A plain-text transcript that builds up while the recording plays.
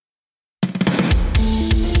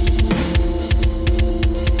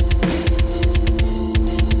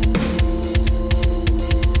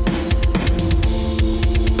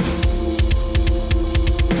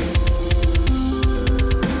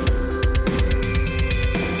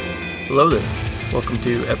Hello there. Welcome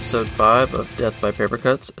to episode 5 of Death by Paper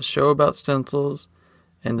Cuts, a show about stencils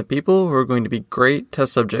and the people who are going to be great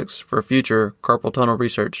test subjects for future carpal tunnel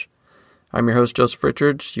research. I'm your host, Joseph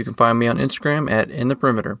Richards. You can find me on Instagram at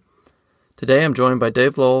InThePerimeter. Today I'm joined by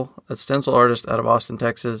Dave Lowell, a stencil artist out of Austin,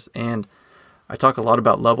 Texas, and I talk a lot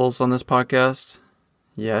about levels on this podcast.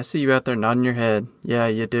 Yeah, I see you out there nodding your head. Yeah,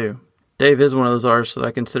 you do. Dave is one of those artists that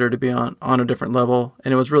I consider to be on a different level,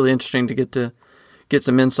 and it was really interesting to get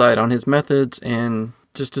some insight on his methods and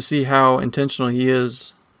just to see how intentional he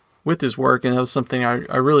is with his work, and that was something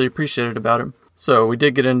I really appreciated about him. So we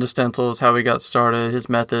did get into stencils, how he got started, his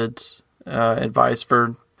methods, advice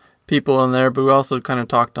for people in there, but we also kind of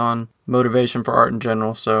talked on motivation for art in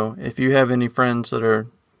general. So if you have any friends that are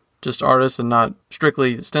just artists and not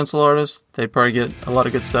strictly stencil artists, they'd probably get a lot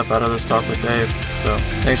of good stuff out of this talk with Dave. So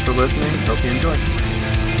thanks for listening. Hope you enjoy.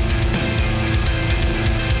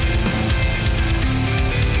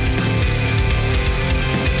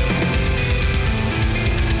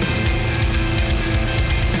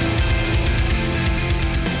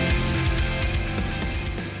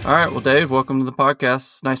 All right. Well, Dave, welcome to the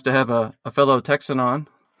podcast. Nice to have a fellow Texan on.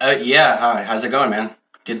 Yeah. Hi. How's it going, man?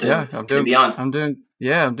 Good to be on. I'm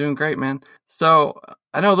doing great, man. So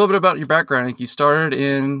I know a little bit about your background. I think you started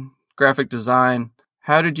in graphic design.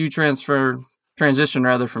 How did you transition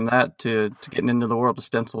from that to getting into the world of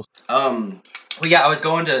stencils? Well, yeah, I was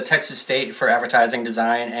going to Texas State for advertising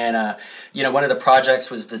design, and one of the projects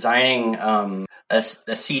was designing a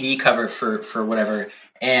CD cover for whatever.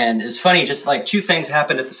 And it's funny, just like two things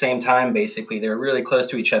happened at the same time, basically. They were really close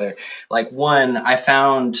to each other. Like one, I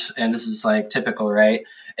found, and this is like typical, right,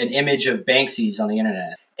 an image of Banksy's on the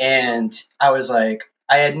internet. And I was like,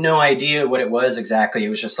 I had no idea what it was exactly. It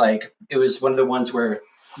was just like, it was one of the ones where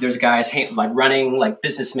there's guys like running, like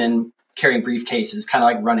businessmen carrying briefcases, kind of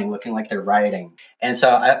like running, looking like they're rioting. And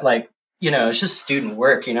so I like, it's just student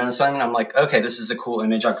work, and so I'm like, okay, this is a cool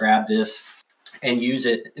image. I'll grab this and use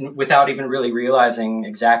it without even really realizing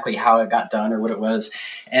exactly how it got done or what it was.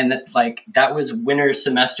 And like, that was winter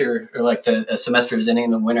semester, or like the semester was ending in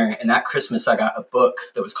the winter. And that Christmas, I got a book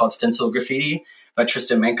that was called Stencil Graffiti by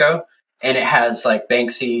Tristan Menko. And it has like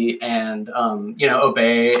Banksy and,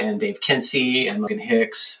 Obey and Dave Kinsey and Logan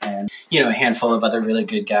Hicks and, a handful of other really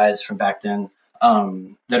good guys from back then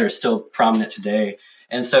that are still prominent today.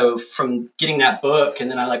 And so from getting that book,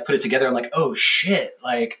 and then I like put it together, I'm like, oh shit,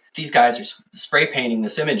 like these guys are spray painting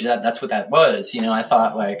this image. That's what that was. I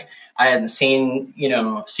thought like I hadn't seen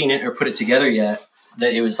it or put it together yet,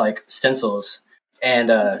 that it was like stencils.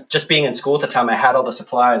 And just being in school at the time, I had all the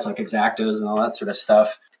supplies like X-Actos and all that sort of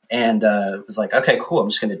stuff. And it was like, okay, cool. I'm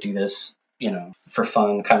just going to do this, for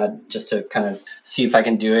fun, kind of just to kind of see if I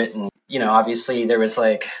can do it. And, obviously there was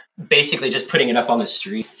like basically just putting it up on the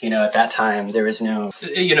street. At that time, there was no,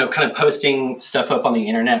 kind of posting stuff up on the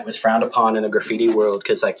internet was frowned upon in the graffiti world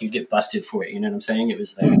because like you get busted for it. You know what I'm saying? It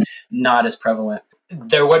was like not as prevalent.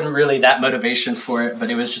 There wasn't really that motivation for it,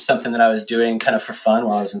 but it was just something that I was doing kind of for fun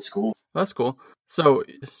while I was in school. That's cool. So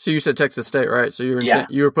you said Texas State, right? So you were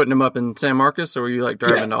you were putting them up in San Marcos, or were you like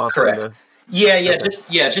driving to Austin? Correct.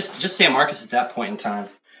 Just San Marcos at that point in time.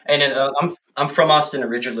 And I'm from Austin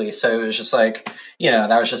originally, so it was just like,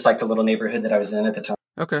 that was just like the little neighborhood that I was in at the time.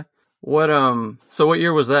 Okay. So what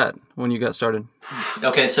year was that when you got started?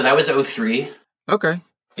 Okay, so that was 2003. Okay.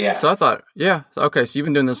 Yeah. So I thought, okay, so you've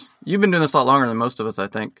been doing this a lot longer than most of us, I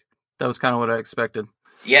think. That was kind of what I expected.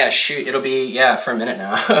 Yeah, shoot, it'll be for a minute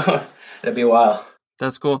now. It'll be a while.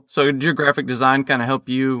 That's cool. So did your graphic design kind of help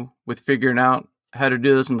you with figuring out how to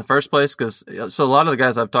do this in the first place? So a lot of the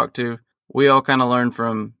guys I've talked to, we all kind of learned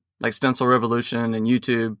from like Stencil Revolution and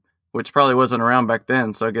YouTube, which probably wasn't around back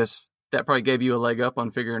then. So I guess that probably gave you a leg up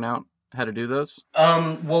on figuring out how to do those.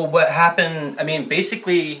 Well, what happened,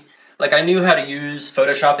 basically, like I knew how to use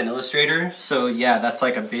Photoshop and Illustrator. So yeah, that's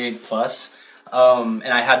like a big plus. And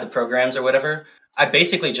I had the programs or whatever. I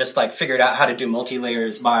basically just like figured out how to do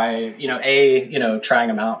multi-layers by, trying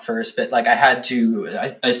them out first. But like I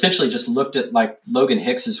essentially just looked at like Logan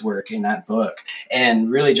Hicks's work in that book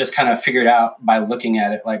and really just kind of figured out by looking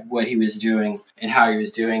at it, like what he was doing and how he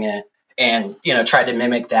was doing it. And, tried to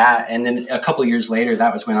mimic that. And then a couple of years later,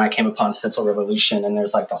 that was when I came upon Stencil Revolution, and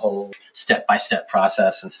there's like the whole step-by-step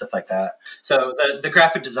process and stuff like that. So the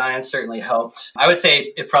graphic design certainly helped. I would say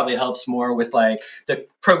it probably helps more with like the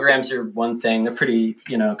programs are one thing. They're pretty,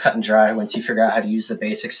 cut and dry once you figure out how to use the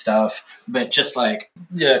basic stuff. But just like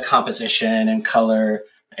the composition and color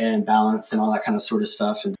and balance and all that kind of sort of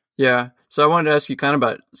stuff. Yeah. So I wanted to ask you kind of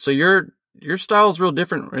about, so your style is real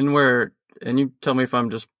different and you tell me if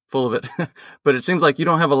I'm just full of it, but it seems like you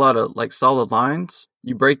don't have a lot of like solid lines.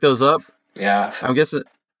 You break those up. Yeah. I'm guessing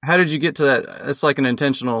How did you get to that? It's like an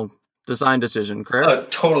intentional design decision, correct? Oh,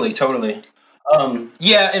 totally, totally.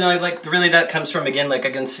 Yeah, and I like really that comes from again like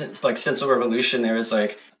against like Stencil Revolution. There was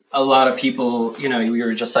like a lot of people, you know, we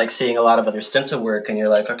were just like seeing a lot of other stencil work, and you're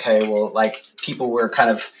like, okay, well, like people were kind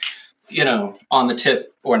of, you know, on the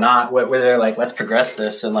tip or not, where they're like, let's progress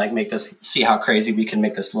this and like make this, see how crazy we can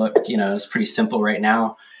make this look. You know, it's pretty simple right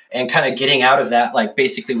now. And kind of getting out of that, like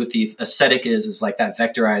basically what the aesthetic is like that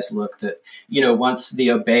vectorized look that, you know, once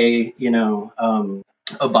the Obey, you know,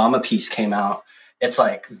 Obama piece came out, it's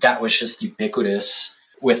like that was just ubiquitous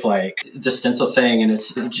with like the stencil thing, and it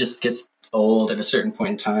just gets old at a certain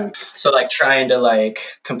point in time. So like trying to like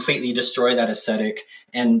completely destroy that aesthetic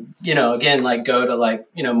and, you know, again, like go to like,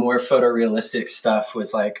 you know, more photorealistic stuff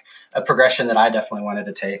was like a progression that I definitely wanted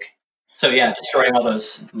to take. So yeah, destroying all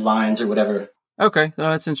those lines or whatever. Okay, no,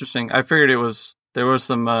 that's interesting. I figured there was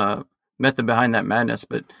some method behind that madness,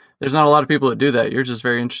 but there's not a lot of people that do that. Yours is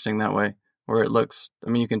very interesting that way, where it looks. I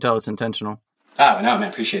mean, you can tell it's intentional. Oh no, man,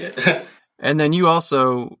 appreciate it. And then you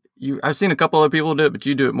also I've seen a couple other people do it, but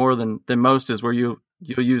you do it more than most. Is where you'll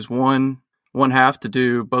use one half to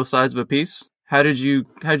do both sides of a piece. How did you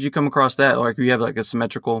come across that? Like you have like a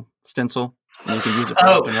symmetrical stencil and you can use it for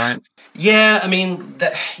left and right. Yeah, I mean,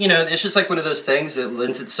 that, you know, it's just like one of those things that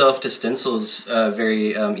lends itself to stencils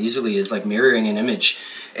very easily is like mirroring an image.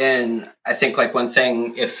 And I think like one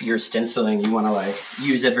thing, if you're stenciling, you want to like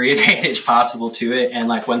use every advantage possible to it. And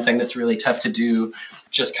like one thing that's really tough to do,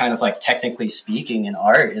 just kind of like technically speaking in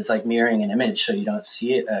art, is like mirroring an image so you don't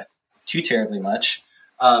see it too terribly much.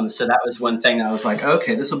 So that was one thing I was like,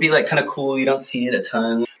 okay, this will be like kind of cool. You don't see it a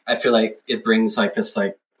ton. I feel like it brings like this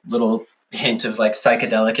like little hint of like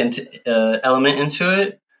psychedelic element into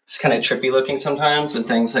it. It's kind of trippy looking sometimes when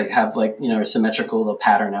things like have like, you know, are symmetrical, they'll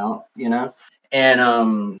pattern out, you know,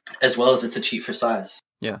 and as well as it's a cheat for size.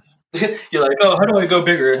 Yeah. You're like, oh, how do I go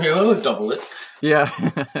bigger? Here, I'll double it. Yeah,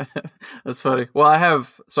 that's funny. Well, I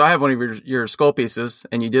have one of your skull pieces,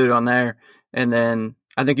 and you do it on there, and then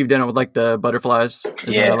I think you've done it with like the butterflies.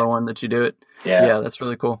 Is another one that you do it? Yeah, that's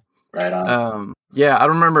really cool. Right on. Yeah, I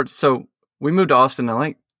remember. So we moved to Austin in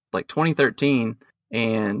like 2013,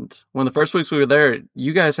 and one of the first weeks we were there,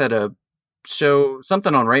 you guys had a show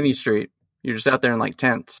something on Rainy Street. You're just out there in like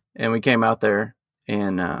tents, and we came out there,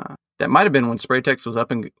 and that might have been when Spraytex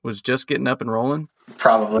was just getting up and rolling.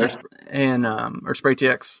 Probably. Or Spray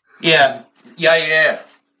TX. Yeah.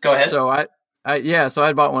 Go ahead. So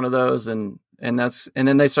I bought one of those and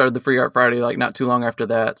then they started the Free Art Friday like not too long after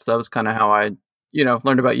that. So that was kind of how I, you know,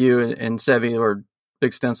 learned about you and Sevi were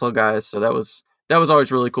big stencil guys. So that was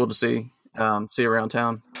always really cool to see around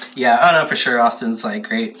town. Yeah, I don't know for sure. Austin's like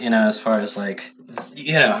great, you know, as far as like,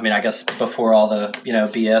 you know, I mean, I guess before all the, you know,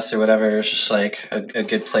 BS or whatever, it's just like a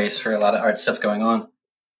good place for a lot of art stuff going on.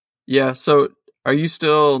 Yeah. So are you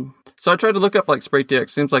still? So I tried to look up like Spray TX.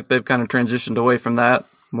 Seems like they've kind of transitioned away from that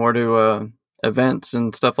more to events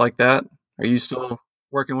and stuff like that. Are you still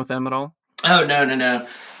working with them at all? Oh, no.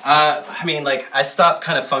 I mean, like I stopped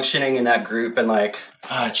kind of functioning in that group and like,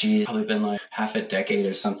 probably been like half a decade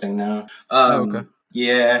or something now. Okay.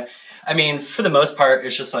 Yeah. I mean, for the most part,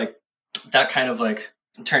 it's just like that kind of like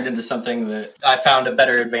turned into something that I found a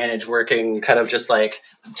better advantage working kind of just like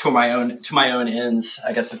to my own ends,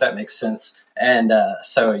 I guess, if that makes sense. And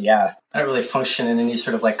so, yeah, I don't really function in any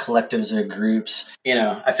sort of like collectives or groups. You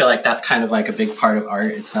know, I feel like that's kind of like a big part of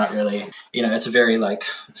art. It's not really, you know, it's a very like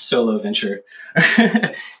solo venture.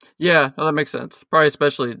 Yeah, well, that makes sense. Probably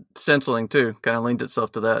especially stenciling too, kind of leaned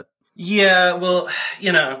itself to that. Yeah, well,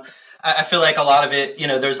 you know, I feel like a lot of it, you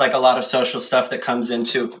know, there's like a lot of social stuff that comes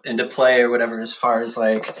into play or whatever, as far as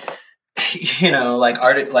like, you know, like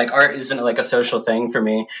art isn't like a social thing for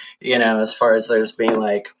me, you know, as far as there's being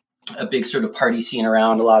like a big sort of party scene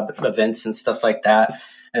around a lot of events and stuff like that.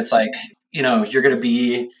 It's like, you know, you're going to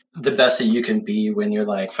be the best that you can be when you're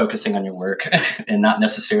like focusing on your work and not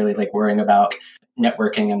necessarily like worrying about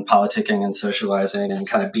networking and politicking and socializing and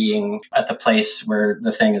kind of being at the place where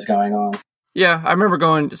the thing is going on. Yeah, I remember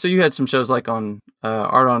going. So you had some shows like on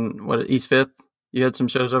Art on East 5th. You had some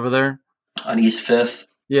shows over there On East 5th.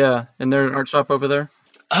 Yeah, and their art shop over there.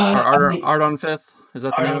 Art on 5th. Is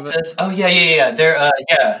that the name of it? 5th? Oh yeah. They're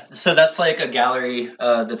yeah. So that's like a gallery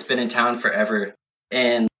that's been in town forever,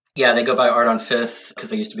 and yeah, they go by Art on 5th because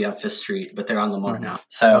they used to be on 5th Street, but they're on Lamar now.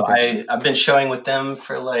 So okay. I've been showing with them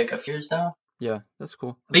for like a few years now. Yeah, that's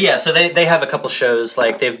cool. But yeah, so they have a couple shows.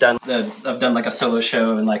 Like I've done like a solo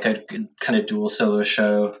show and like a kind of dual solo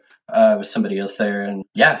show with somebody else there, and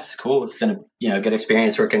yeah, it's cool. It's been a good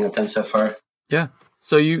experience working with them so far. Yeah.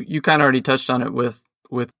 So you kind of already touched on it with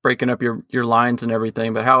breaking up your lines and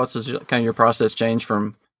everything, but how else has kind of your process changed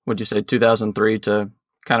from, would you say, 2003 to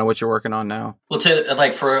kind of what you're working on now? Well, to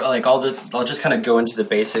like for like I'll just kind of go into the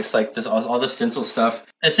basics, like this all the stencil stuff.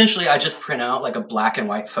 Essentially, I just print out like a black and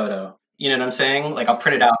white photo. You know what I'm saying? Like I'll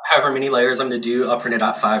print it out however many layers I'm going to do. I'll print it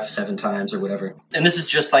out 5, 7 times or whatever. And this is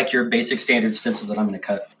just like your basic standard stencil that I'm going to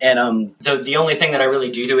cut. And the only thing that I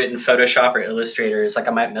really do to it in Photoshop or Illustrator is like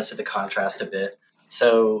I might mess with the contrast a bit.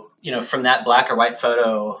 So from that black or white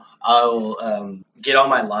photo, I'll get all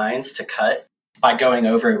my lines to cut by going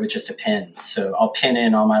over it with just a pen. So I'll pin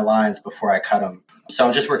in all my lines before I cut them. So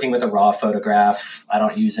I'm just working with a raw photograph. I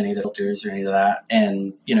don't use any of the filters or any of that.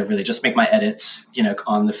 And, really just make my edits,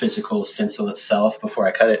 on the physical stencil itself before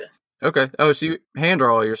I cut it. Okay. Oh, so you hand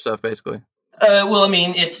draw all your stuff basically? Well, I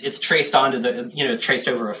mean, it's traced onto it's traced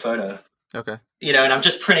over a photo. Okay. And I'm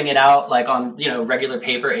just printing it out like on, regular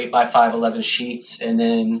paper, 8x5, 11 sheets, and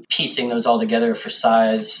then piecing those all together for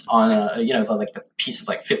size on the piece of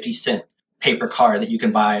like 50-cent paper card that you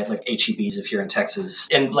can buy at like HEBs if you're in Texas.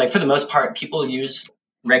 And like for the most part, people use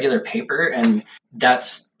regular paper and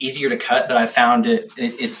that's easier to cut, but I found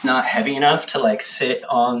it's not heavy enough to like sit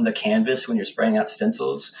on the canvas when you're spraying out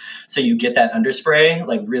stencils. So you get that underspray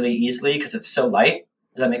like really easily because it's so light.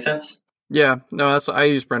 Does that make sense? Yeah, no, I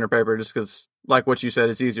use printer paper just because, like what you said,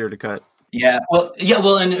 it's easier to cut. Yeah, well,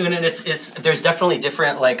 and it's there's definitely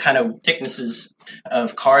different like kind of thicknesses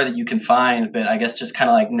of card that you can find, but I guess just kind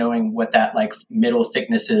of like knowing what that like middle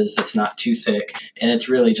thickness is that's not too thick, and it's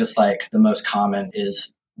really just like the most common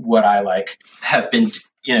is what I like have been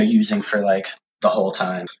using for like the whole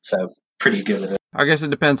time, so pretty good with it. I guess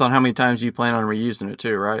it depends on how many times you plan on reusing it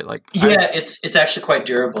too, right? Like it's actually quite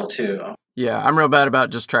durable too. Yeah, I'm real bad about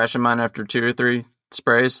just trashing mine after 2 or 3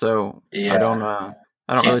 sprays, so yeah. I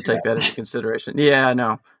don't really take that into consideration. Yeah, I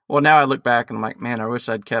know. Well, now I look back and I'm like, man, I wish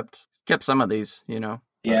I'd kept some of these,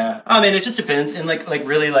 Yeah, I mean, it just depends, and like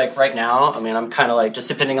really like right now, I mean, I'm kind of like just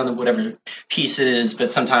depending on whatever piece it is,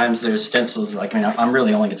 but sometimes there's stencils like I'm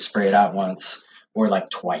really only gonna spray it out once or like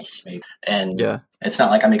twice maybe, and yeah, it's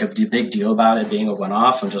not like I make a big deal about it being a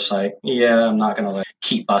one-off. I'm just like, yeah, I'm not gonna like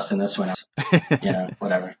keep busting this one out,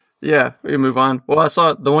 whatever. Yeah, we move on. Well, I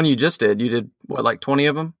saw the one you just did. You did what, like 20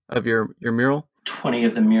 of them of your mural? 20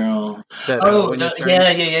 of the mural. The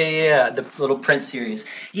little print series.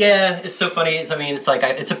 Yeah, it's so funny. It's like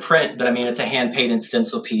it's a print, but I mean, it's a hand painted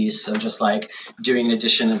stencil piece. So just like doing an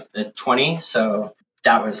edition of 20. So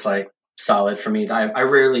that was like solid for me. I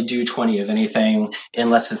rarely do 20 of anything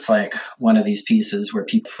unless it's like one of these pieces where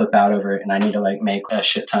people flip out over it and I need to like make a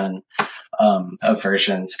shit ton of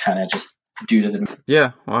versions kind of just due to the.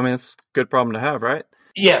 Yeah, well, I mean, it's a good problem to have, right?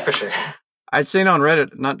 Yeah, for sure. I'd seen on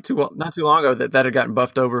Reddit not too long ago that had gotten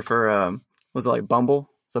buffed over for was it like Bumble?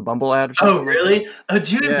 It's a Bumble ad or something. Oh, really? Oh,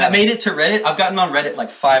 dude, yeah. That made it to Reddit. I've gotten on Reddit like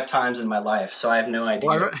 5 times in my life, so I have no idea.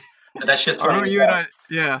 Well, but that shit's funny. I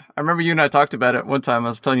remember you and I talked about it one time. I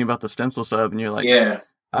was telling you about the stencil sub, and you're like, "Yeah,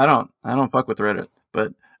 I don't fuck with Reddit,"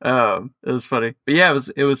 but it was funny. But yeah,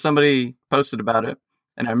 it was somebody posted about it,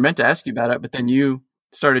 and I meant to ask you about it, but then you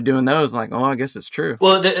started doing those, like, oh, I guess it's true.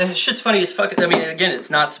 Well, the shit's funny as fuck. I mean, again, it's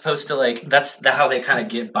not supposed to like. That's how they kind of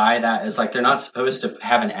get by that. Is like they're not supposed to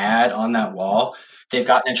have an ad on that wall. They've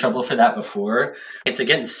gotten in trouble for that before. It's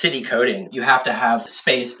against city coding. You have to have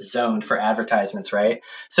space zoned for advertisements, right?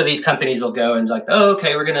 So these companies will go and like, oh,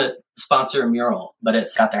 okay, we're gonna sponsor a mural, but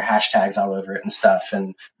it's got their hashtags all over it and stuff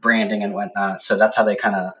and branding and whatnot. So that's how they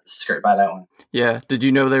kind of skirt by that one. Yeah. Did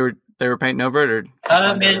you know they were painting over it, or?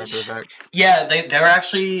 Yeah, they were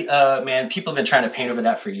actually, people have been trying to paint over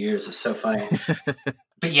that for years. It's so funny.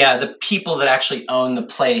 But yeah, the people that actually own the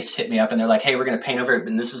place hit me up and they're like, hey, we're going to paint over it.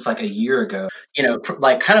 And this is like a year ago,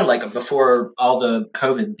 like kind of like before all the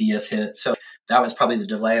COVID BS hit. So that was probably the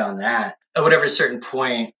delay on that. At whatever certain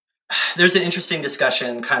point, there's an interesting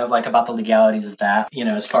discussion kind of like about the legalities of that,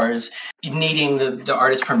 as far as needing the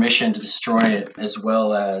artist's permission to destroy it, as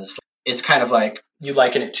well as it's kind of like you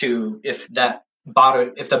liken it to if the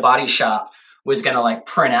body shop was going to like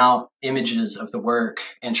print out images of the work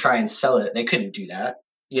and try and sell it, they couldn't do that.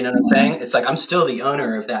 You know what I'm saying? It's like I'm still the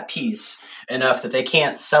owner of that piece enough that they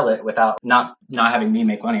can't sell it without not having me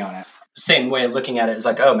make money on it. Same way of looking at it is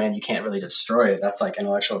like, oh man, you can't really destroy it. That's like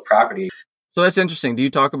intellectual property. So that's interesting. Do you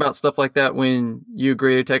talk about stuff like that when you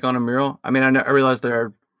agree to take on a mural? I mean, I realize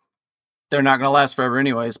they're not going to last forever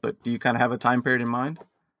anyways, but do you kind of have a time period in mind?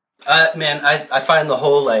 Man, I find the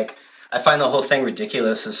whole thing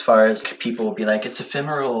ridiculous as far as people will be like, it's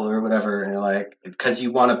ephemeral or whatever. And you're like, because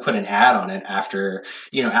you want to put an ad on it after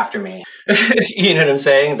me. You know what I'm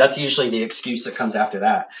saying? That's usually the excuse that comes after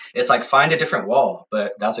that. It's like, find a different wall,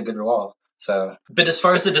 but that's a good wall. So, but as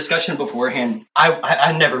far as the discussion beforehand,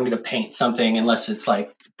 I'm never going to paint something unless it's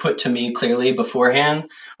like put to me clearly beforehand.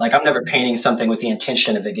 Like I'm never painting something with the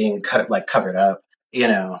intention of it getting covered up,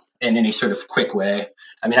 in any sort of quick way.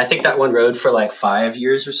 I mean, I think that one rode for like 5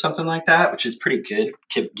 years or something like that, which is pretty good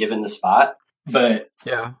given the spot. But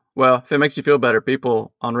yeah, well, if it makes you feel better,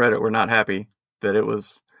 people on Reddit were not happy that it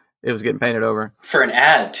was getting painted over for an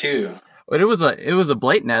ad too. But it was a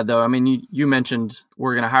blatant ad though. I mean, you mentioned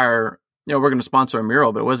we're going to hire, we're going to sponsor a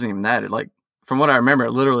mural, but it wasn't even that. It, from what I remember,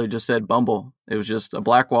 it literally just said Bumble. It was just a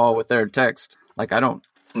black wall with their text. Like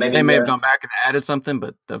they may have gone back and added something,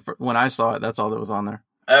 but when I saw it, that's all that was on there.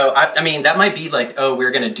 Oh, I mean, that might be like,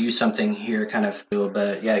 we're going to do something here kind of feel,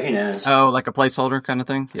 but yeah, who knows? Oh, like a placeholder kind of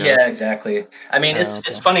thing? Yeah, exactly. I mean,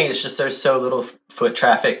 it's funny. It's just there's so little foot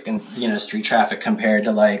traffic and, street traffic compared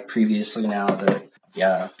to like previously now that,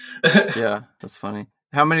 yeah. Yeah, that's funny.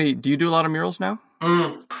 How many, do you do a lot of murals now?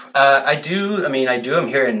 I do. I mean, I do them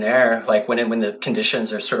here and there, like when the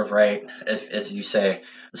conditions are sort of right, as you say,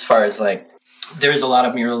 as far as like, there's a lot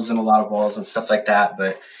of murals and a lot of walls and stuff like that,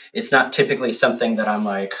 but it's not typically something that I'm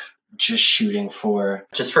like just shooting for,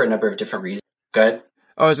 just for a number of different reasons. Go ahead.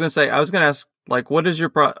 I was going to ask, like, what is your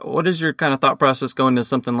kind of thought process going to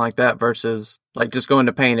something like that versus like just going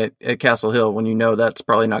to paint at Castle Hill when that's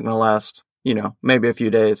probably not going to last, maybe a few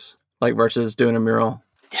days, like versus doing a mural?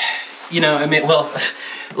 I mean, well,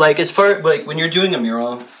 like as far like when you're doing a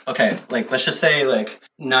mural, okay, like let's just say like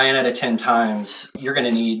 9 out of 10 times you're going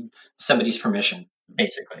to need somebody's permission,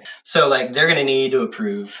 basically. So like they're going to need to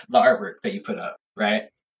approve the artwork that you put up, right?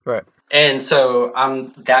 Right. And so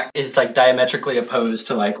that is like diametrically opposed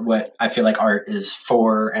to like what I feel like art is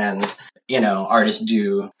for and, artists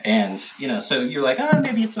do. And, so you're like,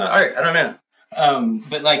 maybe it's not art. I don't know.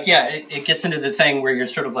 But like, yeah, it gets into the thing where you're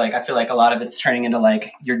sort of like, I feel like a lot of it's turning into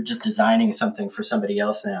like, you're just designing something for somebody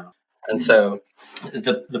else now. And so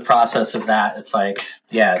the process of that, it's like,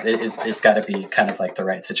 yeah, it's got to be kind of like the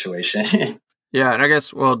right situation. Yeah. And I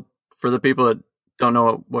guess, well, for the people that don't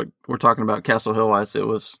know what we're talking about Castle Hill wise, it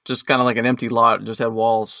was just kind of like an empty lot, just had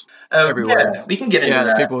walls everywhere. Yeah, we can get into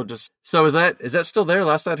that. People just, so is that still there?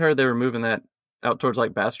 Last I'd heard they were moving that out towards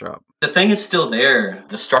like Bastrop. The thing is still there,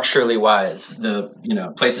 the structurally wise,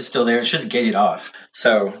 the place is still there. It's just gated off.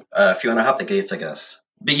 So if you want to hop the gates, I guess.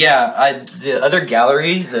 But yeah, the other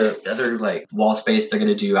gallery, the other like wall space they're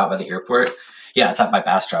gonna do out by the airport. Yeah, it's out by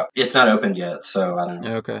Bastrop. It's not opened yet, so I don't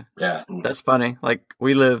know. Okay. Yeah, that's funny. Like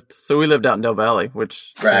we lived out in Del Valley,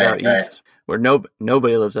 which is out east, where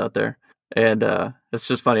nobody lives out there, and it's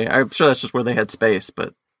just funny. I'm sure that's just where they had space,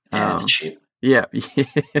 but yeah, it's cheap. Yeah,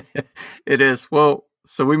 it is. Well,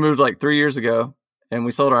 so we moved like 3 years ago and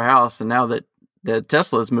we sold our house, and now that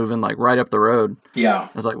Tesla is moving like right up the road. Yeah. I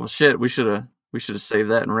was like, well, shit, we should have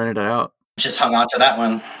saved that and rented it out. Just hung on to that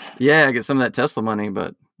one. Yeah, I get some of that Tesla money,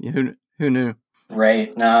 but who knew?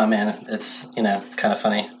 Right. No, man, it's, it's kind of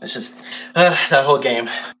funny. It's just that whole game.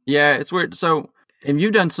 Yeah, it's weird. So, and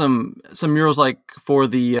you've done some murals like for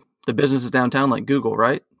the businesses downtown, like Google,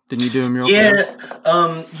 right? Didn't you do a mural?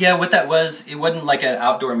 Yeah. What that was, it wasn't like an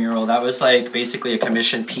outdoor mural. That was like basically a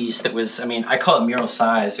commission piece that was, I mean, I call it mural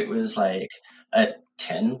size. It was like a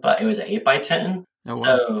 10, but it was an 8x10. Oh, wow.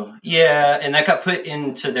 So yeah, and that got put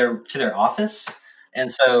into their office.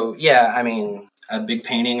 And so yeah, I mean, a big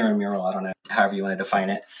painting or a mural, I don't know, however you want to define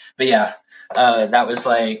it. But yeah, that was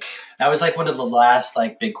like one of the last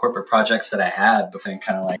like big corporate projects that I had before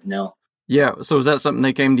kind of like no. Yeah. So was that something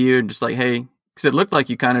they came to you and just like, hey? Because it looked like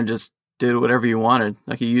you kind of just did whatever you wanted.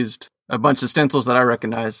 Like you used a bunch of stencils that I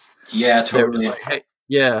recognized. Yeah, totally. Like, hey,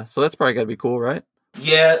 yeah, so that's probably got to be cool, right?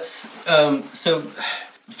 Yes. So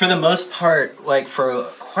for the most part, like for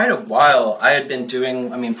quite a while, I had been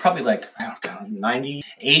doing, I mean, probably like, I don't know,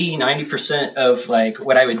 90% of like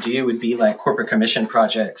what I would do would be like corporate commission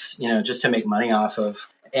projects, just to make money off of.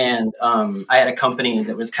 And I had a company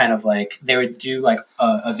that was kind of like, they would do like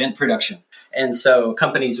event production. And so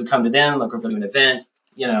companies would come to them, like, we're going to an event,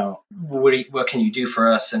 what can you do for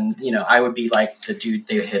us? And, I would be like the dude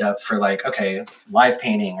they would hit up for like, okay, live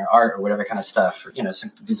painting or art or whatever kind of stuff, or,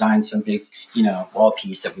 design some big, wall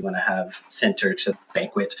piece that we want to have center to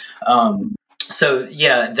banquet. So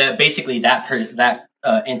yeah, that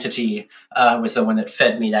entity was the one that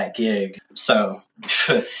fed me that gig. So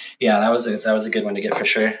yeah, that was a good one to get for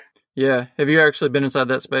sure. Yeah. Have you actually been inside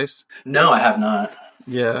that space? No, I have not.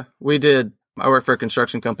 Yeah, we did. I work for a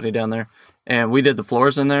construction company down there, and we did the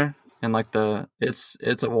floors in there, and like it's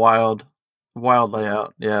a wild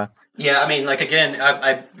layout. Yeah. Yeah, I mean, like again,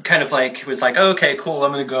 I kind of like was like, oh, okay, cool.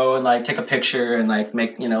 I'm gonna go and like take a picture and like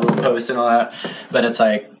make a little post and all that. But it's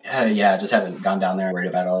like, yeah, I just haven't gone down there and worried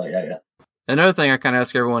about all that yet. Another thing I kind of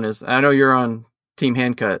ask everyone is, I know you're on Team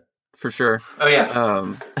Hand Cut for sure. Oh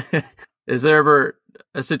yeah. Is there ever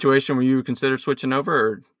a situation where you would consider switching over?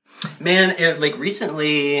 Or? Man, like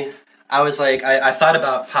recently, I was like, I thought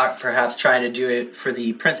about perhaps trying to do it for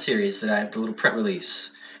the print series that I have, the little print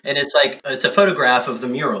release. And it's like, it's a photograph of the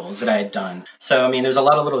mural that I had done. So, I mean, there's a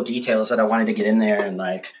lot of little details that I wanted to get in there. And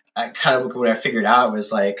like, I kind of, what I figured out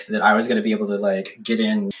was like that I was going to be able to like get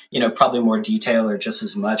in, probably more detail or just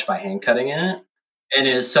as much by hand cutting it. And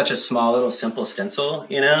it is such a small little simple stencil.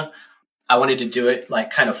 I wanted to do it like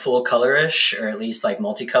kind of full colorish or at least like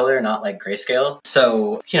multicolor, not like grayscale.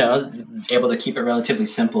 So, able to keep it relatively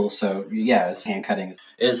simple. So yeah, hand cutting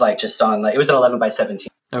is like just on like, it was an 11 by 17.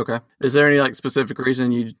 Okay. Is there any like specific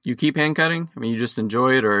reason you keep hand cutting? I mean, you just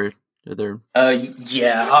enjoy it, or are there?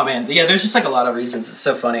 Yeah. Oh man. Yeah. There's just like a lot of reasons. It's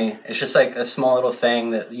so funny. It's just like a small little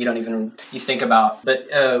thing that you think about. But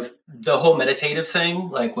the whole meditative thing,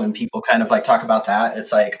 like when people kind of like talk about that,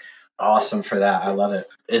 it's like awesome for that. I love it.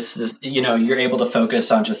 It's this, you're able to focus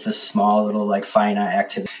on just this small little like finite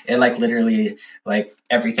activity, and like literally like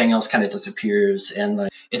everything else kind of disappears, and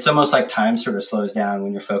like it's almost like time sort of slows down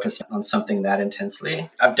when you're focused on something that intensely.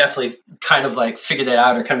 I've definitely kind of like figured that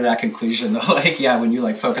out or come to that conclusion. Like, yeah, when you're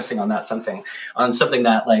like focusing on something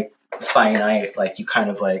that like finite, like you kind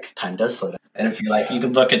of like time does slow down. And if you're like, you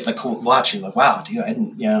can look at the watch and you're like, wow, dude, I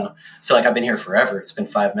didn't, feel like I've been here forever. It's been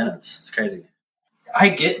 5 minutes. It's crazy. I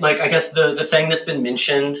get like, I guess the thing that's been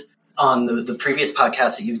mentioned on the previous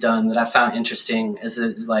podcast that you've done that I found interesting is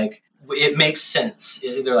that like it makes sense.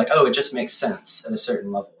 They're like, oh, it just makes sense at a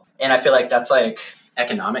certain level, and I feel like that's like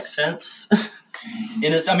economic sense.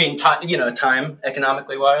 And it's, I mean, time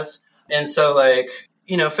economically wise, and so like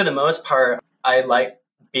for the most part, I like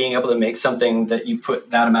being able to make something that you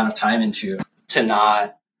put that amount of time into to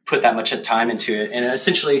not put that much time into it, and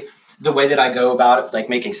essentially the way that I go about it, like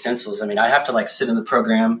making stencils, I mean, I have to like sit in the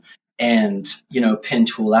program and, pin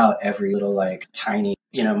tool out every little like tiny,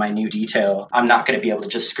 minute detail. I'm not going to be able to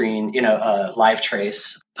just screen, live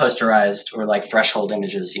trace, posterized, or like threshold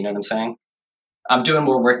images. You know what I'm saying? I'm doing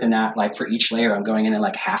more work than that. Like for each layer, I'm going in and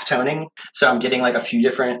like half toning. So I'm getting like a few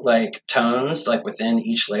different like tones like within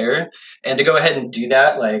each layer. And to go ahead and do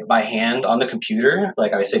that like by hand on the computer,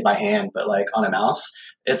 like I say by hand, but like on a mouse,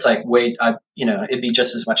 it's like it'd be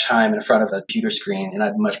just as much time in front of a computer screen, and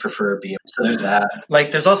I'd much prefer be. So there's that.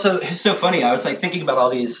 Like there's also, it's so funny. I was like thinking about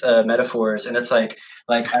all these metaphors, and it's like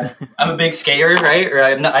I'm a big skater, right? Or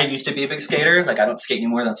I used to be a big skater. Like I don't skate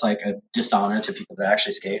anymore. That's like a dishonor to people that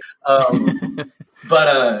actually skate.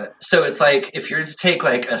 But so it's like if you're to take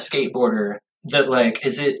like a skateboarder that like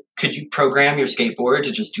could you program your skateboard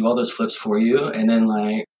to just do all those flips for you and then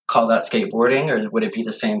like call that skateboarding, or would it be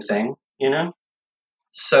the same thing,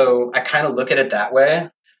 So I kind of look at it that way,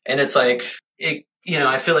 and it's like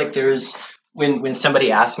I feel like there's when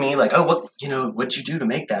somebody asks me like, oh, what'd you do to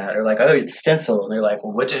make that, or like, oh, it's stencil, and they're like,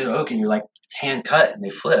 well, and you're like, it's hand cut and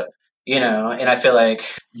they flip, and I feel like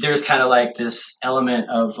there's kind of like this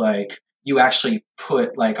element of like you actually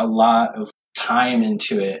put like a lot of time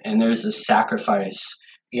into it, and there's this sacrifice,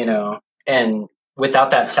 and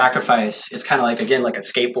without that sacrifice, it's kind of like, again, like a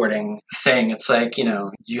skateboarding thing. It's like,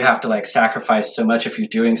 you have to like sacrifice so much if you're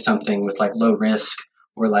doing something with like low risk,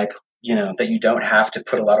 or like, that you don't have to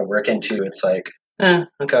put a lot of work into. It's like,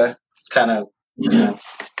 okay. It's kind of,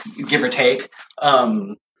 give or take.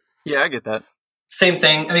 Yeah, I get that. Same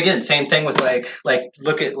thing. And again, same thing with like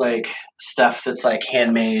look at like stuff that's like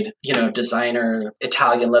handmade, designer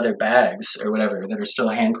Italian leather bags or whatever that are still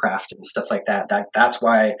handcrafted and stuff like that. That's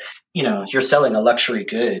why, you're selling a luxury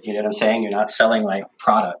good. You know what I'm saying? You're not selling like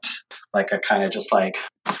product, like a kind of just like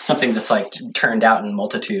something that's like turned out in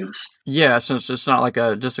multitudes. Yeah, so it's not like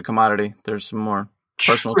just a commodity. There's some more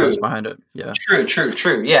personal touch behind it. Yeah.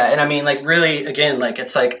 True. Yeah. And I mean, like, really, again, like,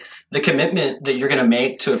 it's like the commitment that you're going to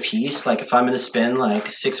make to a piece. Like, if I'm going to spend like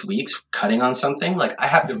 6 weeks cutting on something, like, I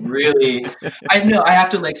have to really, I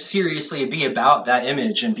have to like seriously be about that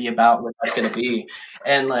image and be about what that's going to be.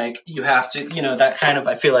 And like, you have to, that kind of,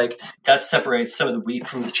 I feel like that separates some of the wheat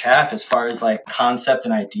from the chaff as far as like concept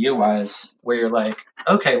and idea wise, where you're like,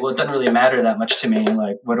 okay, well, it doesn't really matter that much to me.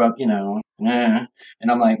 Like, what do I, and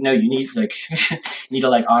I'm like, no, you need to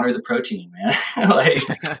like honor the protein, man. Like,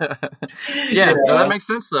 yeah, no, that makes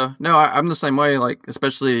sense though. No, I'm the same way. Like,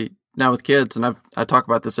 especially now with kids, and I talk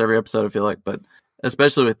about this every episode, I feel like, but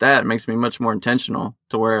especially with that, it makes me much more intentional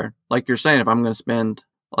to where, like you're saying, if I'm going to spend,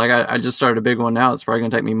 like I just started a big one now, it's probably going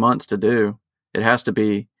to take me months to do. It has to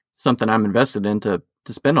be something I'm invested in to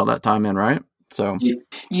spend all that time in, right? So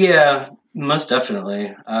yeah, most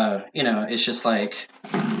definitely. It's just like,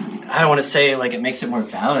 I don't want to say like it makes it more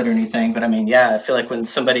valid or anything, but I mean, yeah, I feel like when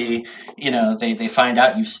somebody, they find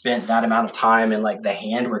out you've spent that amount of time and like the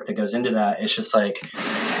handwork that goes into that, it's just like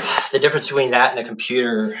the difference between that and a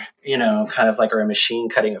computer, kind of like, or a machine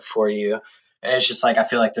cutting it for you. It's just like, I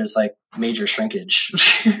feel like there's like major shrinkage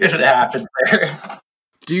that happens there.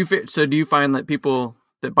 Do you find that people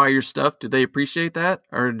that buy your stuff, do they appreciate that,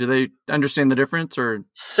 or do they understand the difference? Or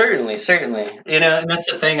Certainly, certainly. And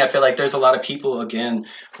that's the thing. I feel like there's a lot of people, again,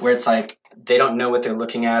 where it's like they don't know what they're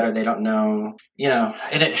looking at, or they don't know, and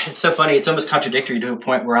it's so funny. It's almost contradictory to a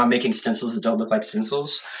point where I'm making stencils that don't look like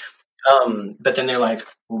stencils. But then they're like,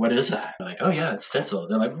 well, what is that? They're like, oh yeah, it's stencil.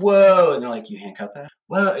 They're like, whoa. And they're like, you hand cut that?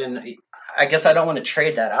 Whoa. And I guess I don't want to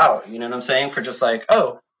trade that out. You know what I'm saying? For just like,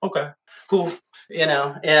 oh, okay, cool. And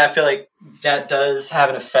I feel like that does have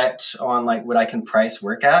an effect on like what I can price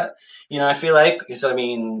work at. I feel like, because I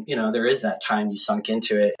mean, there is that time you sunk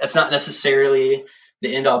into it. It's not necessarily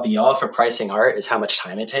the end all be all for pricing art is how much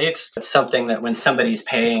time it takes. It's something that when somebody's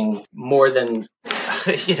paying more than,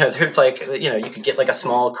 there's like, you could get like a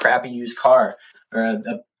small crappy used car or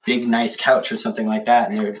a big nice couch or something like that,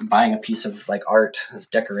 and they're buying a piece of like art as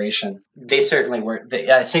decoration. They certainly work.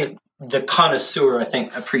 I think the connoisseur, I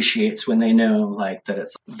think, appreciates when they know like that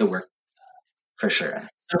it's the work for sure.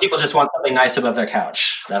 Some people just want something nice above their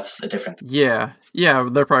couch. That's a different thing. yeah,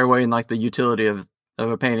 they're probably weighing like the utility of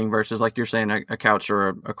a painting versus, like you're saying, a couch or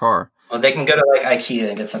a car. Well, they can go to like IKEA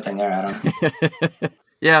and get something there. I don't know.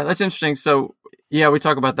 Yeah, that's interesting. So yeah, we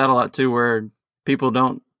talk about that a lot too, where people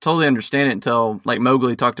don't totally understand it until like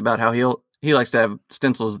Mowgli talked about how he likes to have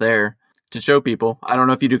stencils there to show people. I don't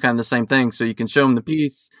know if you do kind of the same thing. So you can show them the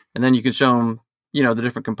piece, and then you can show them, the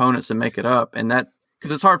different components that make it up. And that,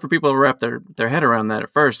 because it's hard for people to wrap their head around that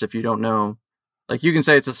at first if you don't know. Like you can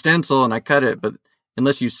say it's a stencil and I cut it, but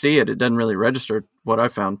unless you see it, it doesn't really register, what I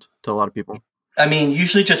found, to a lot of people. I mean,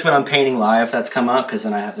 usually just when I'm painting live, that's come up because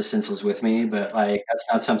then I have the stencils with me. But like, that's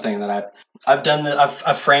not something that I've done.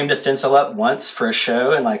 I've framed a stencil up once for a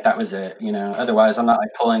show, and like that was it. Otherwise, I'm not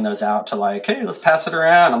like pulling those out to like, hey, let's pass it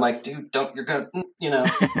around. I'm like, dude, don't. You're good.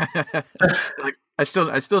 Like, I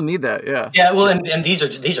still need that. Yeah. Yeah. Well, and these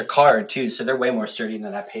are card too, so they're way more sturdy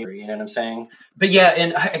than that paper. You know what I'm saying? But yeah,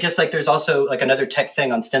 and I guess like there's also like another tech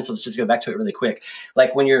thing on stencils. Just to go back to it really quick.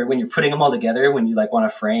 Like when you're putting them all together, when you like want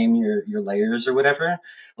to frame your layers or whatever.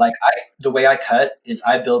 Like the way I cut is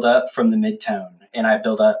I build up from the mid-tone, and I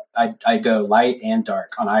build up. I go light and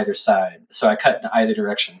dark on either side, so I cut in either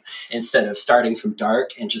direction instead of starting from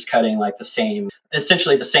dark and just cutting like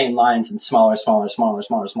essentially the same lines in smaller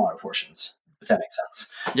portions. If that makes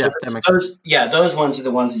sense. Yeah, so that makes sense. Those ones are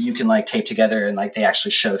the ones that you can like tape together and like they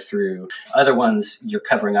actually show through. Other ones you're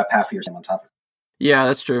covering up half of your on top. Yeah,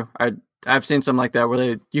 that's true. I've seen some like that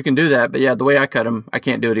where you can do that, but yeah, the way I cut them, I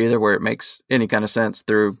can't do it either where it makes any kind of sense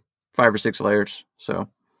through 5 or 6 layers. So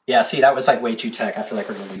yeah, see, that was like way too tech. I feel like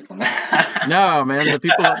we're gonna leave on that. No, man, the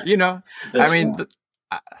people, I mean,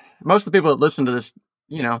 most of the people that listen to this,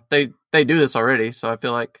 they do this already. So I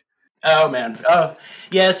feel like. Oh man. Oh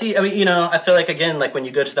yeah. See, I mean, I feel like again, like when you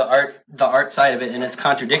go to the art side of it, and it's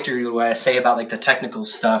contradictory to what I say about like the technical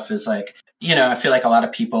stuff is like, I feel like a lot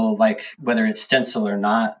of people, like whether it's stencil or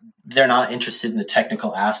not, they're not interested in the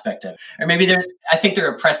technical aspect of it, or maybe I think they're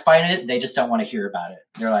oppressed by it. They just don't want to hear about it.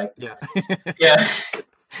 They're like, yeah,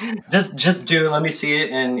 just do it. Let me see it,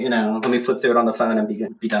 and let me flip through it on the phone and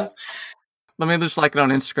be done. Let me just like it on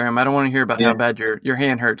Instagram. I don't want to hear about how bad your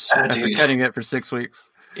hand hurts after cutting it for 6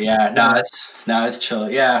 weeks. Yeah, it's chill.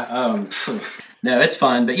 Yeah, no, it's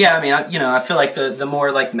fun. But yeah, I mean, I feel like the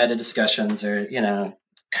more like meta discussions are,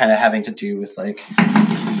 kind of having to do with like,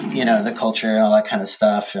 the culture and all that kind of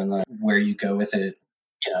stuff, and like where you go with it.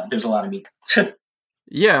 There's a lot of meat.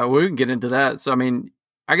 Yeah, we can get into that. So, I mean,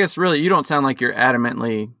 I guess really you don't sound like you're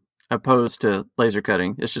adamantly opposed to laser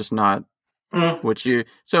cutting. It's just not what you.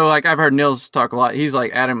 So, like I've heard Nils talk a lot. He's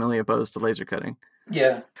like adamantly opposed to laser cutting.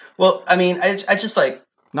 Yeah. Well, I mean, I just like.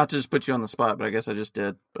 Not to just put you on the spot, but I guess I just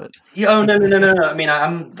did. But oh no. I mean,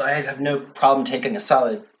 I have no problem taking a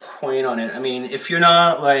solid point on it. I mean, if you're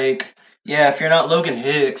not Logan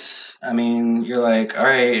Hicks, I mean, you're like, all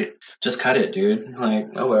right, just cut it, dude.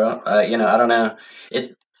 Like, oh well, I don't know.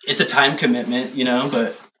 It's a time commitment,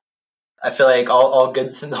 but I feel like all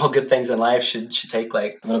good things in life should take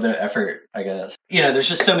like a little bit of effort, I guess. There's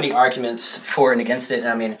just so many arguments for and against it. And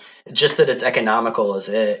I mean, just that it's economical is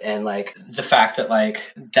it. And like the fact that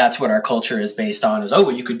like that's what our culture is based on is, oh,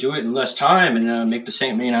 well, you could do it in less time and make the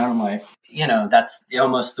same, I'm like, that's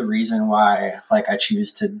almost the reason why like I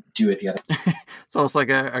choose to do it the other. It's almost like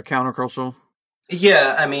a countercultural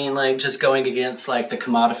Yeah, I mean, like just going against like the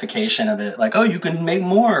commodification of it, like, oh, you can make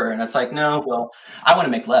more, and it's like, no, well, I want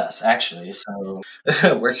to make less actually, so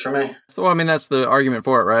it works for me. So, I mean, that's the argument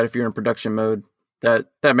for it, right? If you're in production mode, that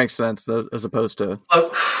makes sense as opposed to a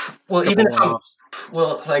But, well, even couple if I'm one-offs.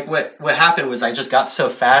 well, like what happened was I just got so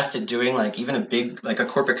fast at doing like even a big like a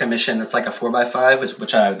corporate commission that's like a 4x5,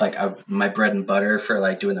 which my bread and butter for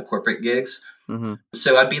like doing the corporate gigs. Mm-hmm.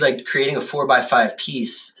 So I'd be like creating a 4x5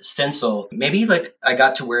 piece stencil. Maybe like I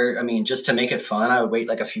got to where, I mean, just to make it fun, I would wait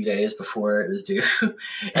like a few days before it was due, and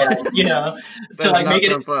That to does like not make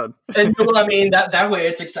it. sound fun. And well, I mean that way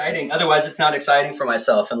it's exciting. Otherwise, it's not exciting for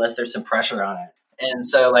myself unless there's some pressure on it. And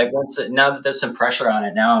so like now that there's some pressure on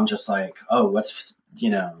it, now I'm just like, oh,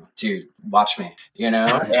 dude, watch me,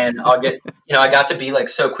 and I'll get, I got to be like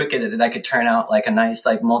so quick at it that I could turn out like a nice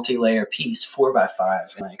like multi-layer piece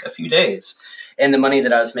 4x5 in like a few days. And the money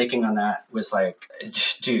that I was making on that was like,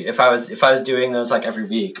 dude, if I was doing those like every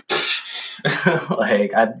week,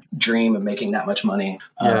 like I'd dream of making that much money.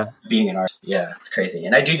 Yeah. Being an artist, yeah, it's crazy,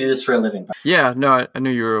 and I do this for a living. Yeah, no, I knew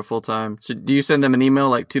you were a full time. So do you send them an email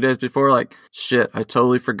like 2 days before, like, shit, I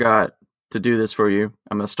totally forgot to do this for you.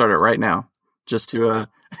 I'm gonna start it right now, just to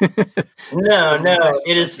No, no,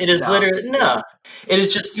 it is No, literally just kidding. no. It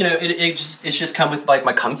is just, it's just come with like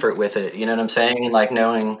my comfort with it. You know what I'm saying? And like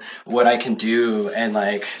knowing what I can do, and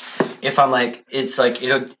like if I'm like, it's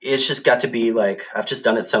just got to be like I've just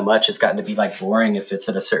done it so much. It's gotten to be like boring if it's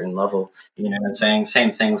at a certain level. You know what I'm saying?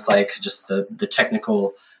 Same thing with like just the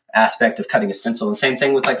technical aspect of cutting a stencil, and same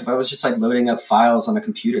thing with like if I was just like loading up files on a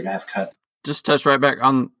computer to have cut. Just touch right back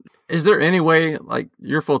on. Is there any way, like,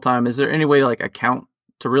 you're full time? Is there any way to like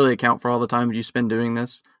really account for all the time you spend doing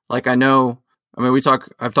this? Like, I know, I mean,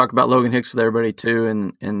 I've talked about Logan Hicks with everybody too,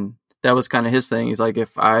 and that was kind of his thing. He's like,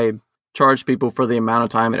 if I charge people for the amount of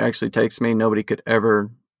time it actually takes me, nobody could ever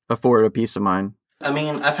afford a piece of mine. I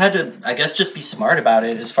mean, I've had to, I guess, just be smart about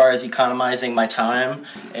it as far as economizing my time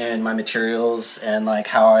and my materials and like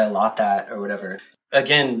how I allot that or whatever.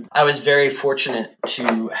 Again, I was very fortunate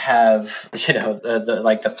to have,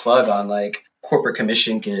 the plug on like corporate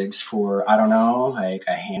commission gigs for, I don't know, like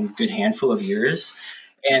good handful of years.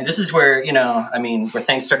 And this is where, I mean, where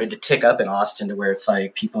things started to tick up in Austin to where it's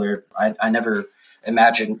like I never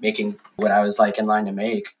imagined making what I was like in line to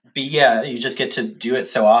make. But yeah, you just get to do it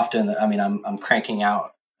so often. I mean, I'm cranking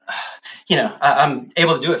out, I'm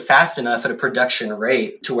able to do it fast enough at a production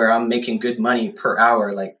rate to where I'm making good money per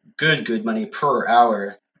hour, like good money per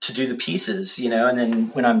hour to do the pieces, and then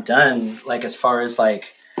when I'm done, like as far as like,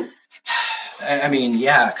 I mean,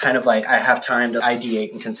 yeah, kind of like I have time to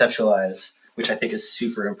ideate and conceptualize, which I think is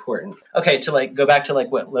super important. Okay, to like go back to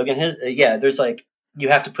like what Logan has, yeah, there's like you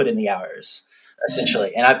have to put in the hours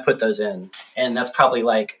essentially, and I've put those in, and that's probably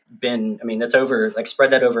like I mean, that's over like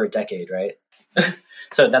spread that over a decade, right?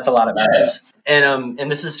 So that's a lot of hours, and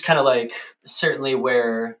this is kind of like certainly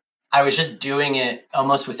where I was just doing it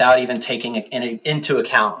almost without even taking it into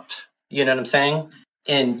account. You know what I'm saying?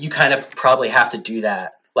 And you kind of probably have to do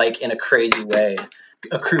that like in a crazy way,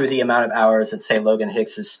 accrue the amount of hours that say Logan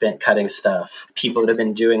Hicks has spent cutting stuff. People that have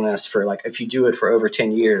been doing this for like, if you do it for over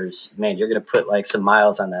 10 years, man, you're going to put like some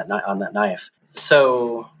miles on that knife.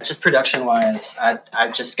 So just production wise,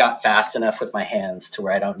 I just got fast enough with my hands to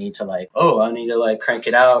where I don't need to like, oh, I need to like crank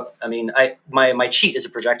it out. I mean, my cheat is a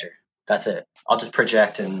projector. That's it. I'll just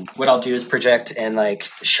project, and what I'll do is project and like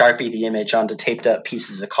Sharpie the image onto taped up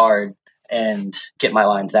pieces of card and get my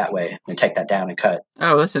lines that way and take that down and cut.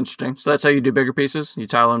 Oh, that's interesting. So that's how you do bigger pieces? You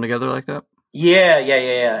tile them together like that?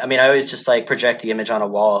 Yeah. I mean, I always just like project the image on a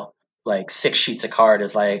wall. Like 6 sheets of card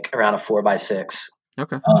is like around a 4x6.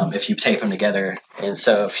 Okay. If you tape them together, and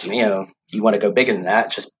so if you want to go bigger than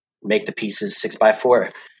that, just make the pieces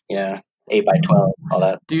 6x4. 8x12, all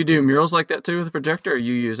that. Do you do murals like that too with a projector, or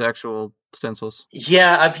you use actual stencils?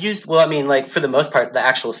 Yeah, I've used, well, I mean, like for the most part, the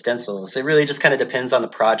actual stencils. It really just kind of depends on the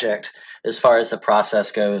project as far as the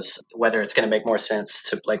process goes, whether it's going to make more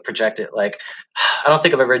sense to like project it. Like, I don't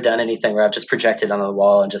think I've ever done anything where I've just projected on the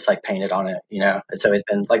wall and just like painted on it. It's always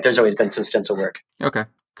been like, there's always been some stencil work. Okay.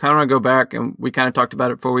 Kind of want to go back, and we kind of talked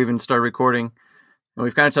about it before we even started recording, and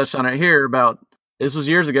we've kind of touched on it here about, this was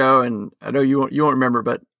years ago, and I know you won't remember,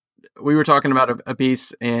 but we were talking about a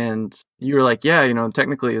piece, and you were like, yeah,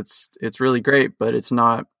 technically it's really great, but it's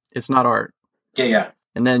not art. Yeah.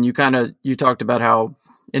 And then you talked about how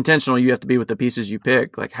intentional you have to be with the pieces you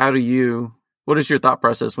pick. Like, what is your thought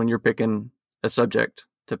process when you're picking a subject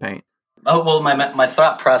to paint? Oh, well, my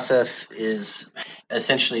thought process is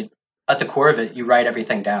essentially at the core of it, you write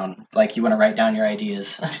everything down. Like you want to write down your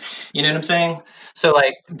ideas. You know what I'm saying? So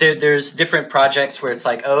like there's different projects where it's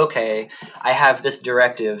like, oh, okay, I have this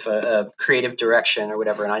directive, a creative direction or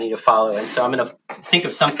whatever, and I need to follow. And so I'm going to think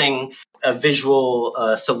of something, a visual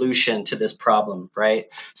solution to this problem, right?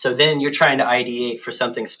 So then you're trying to ideate for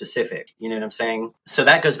something specific. You know what I'm saying? So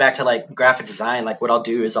that goes back to like graphic design. Like what I'll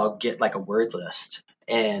do is I'll get like a word list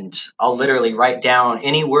and I'll literally write down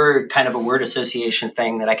any word, kind of a word association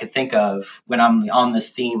thing that I could think of when I'm on this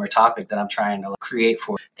theme or topic that I'm trying to create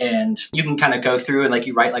for. And you can kind of go through and like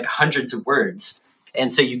you write like hundreds of words.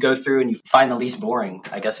 And so you go through and you find the least boring,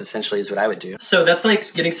 I guess essentially is what I would do. So that's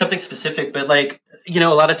like getting something specific. But like, you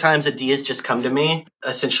know, a lot of times ideas just come to me.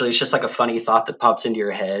 Essentially, it's just like a funny thought that pops into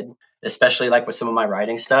your head, especially like with some of my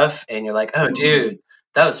writing stuff. And you're like, oh, dude,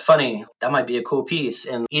 that was funny. That might be a cool piece.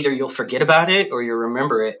 And either you'll forget about it or you'll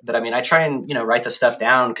remember it. But I mean, I try and, you know, write the stuff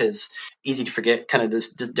down because easy to forget kind of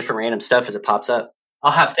this different random stuff as it pops up.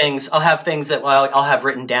 I'll have things that I'll have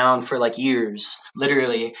written down for like years,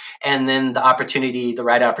 literally. And then the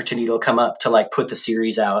right opportunity will come up to like put the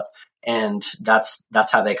series out. And that's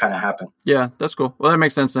how they kind of happen. Yeah, that's cool. Well, that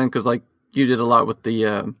makes sense then. Cause like you did a lot with the,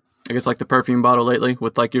 I guess like the perfume bottle lately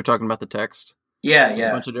with like, you're talking about the text. Yeah.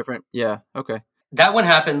 A bunch of different. Yeah. Okay. That one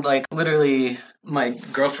happened like literally my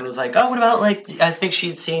girlfriend was like, oh, what about like, I think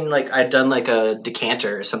she'd seen like I'd done like a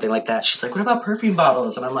decanter or something like that. She's like, what about perfume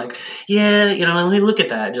bottles? And I'm like, yeah, you know, let me look at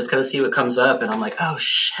that, just kind of see what comes up. And I'm like, oh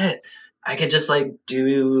shit, I could just like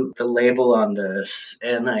do the label on this.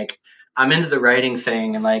 And like, I'm into the writing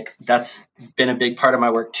thing. And like, that's been a big part of my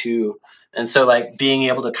work too. And so like being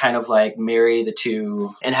able to kind of like marry the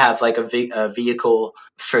two and have like a vehicle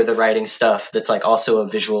for the writing stuff that's like also a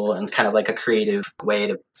visual and kind of like a creative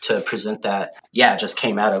way to present that. Yeah, it just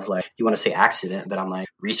came out of like, you want to say accident, but I'm like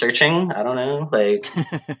researching. I don't know. Like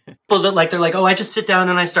people that like, they're like, oh, I just sit down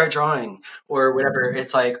and I start drawing or whatever.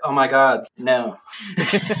 It's like, oh my God, no.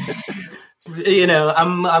 You know,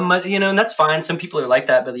 I'm, you know, and that's fine. Some people are like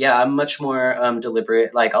that, but yeah, I'm much more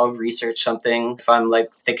deliberate. Like I'll research something. If I'm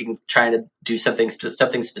like trying to do something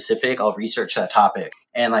specific, I'll research that topic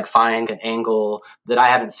and like find an angle that I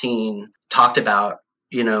haven't seen talked about,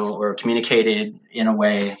 you know, or communicated in a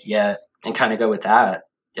way yet and kind of go with that.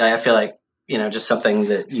 I feel like, you know, just something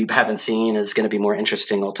that you haven't seen is going to be more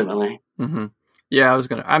interesting ultimately. Mm-hmm. Yeah,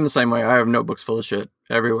 I'm the same way. I have notebooks full of shit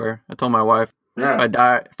everywhere. I told my wife,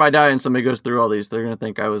 yeah. If I die and somebody goes through all these, they're gonna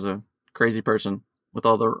think I was a crazy person with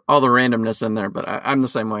all the randomness in there. But I'm the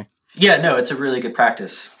same way. Yeah, no, it's a really good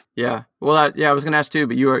practice. Yeah. Well, I was gonna ask too,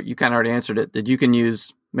 but you kind of already answered it. That you can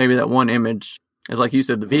use maybe that one image as, like you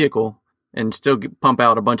said, the vehicle, and still pump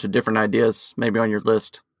out a bunch of different ideas maybe on your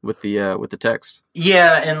list with the text.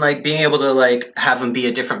 Yeah, and like being able to like have them be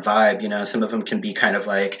a different vibe, you know, some of them can be kind of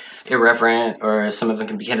like irreverent, or some of them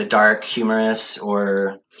can be kind of dark, humorous,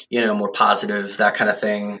 or, you know, more positive, that kind of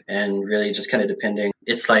thing, and really just kind of depending.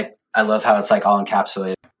 It's like, I love how it's like all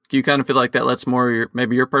encapsulated. Do you kind of feel like that lets more of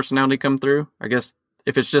maybe your personality come through? I guess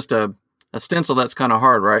if it's just a stencil, that's kind of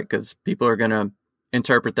hard, right? Because people are going to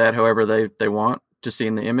interpret that however they want to see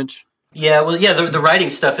in the image. Yeah, well, yeah, the writing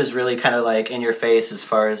stuff is really kind of like in your face as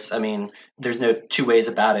far as, I mean, there's no two ways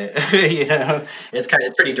about it. You know, it's kind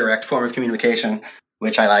of a pretty direct form of communication,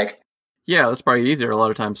 which I like. Yeah, that's probably easier a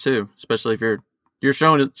lot of times too, especially if you're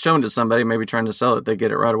showing to somebody, maybe trying to sell it, they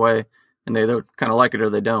get it right away and they kind of like it or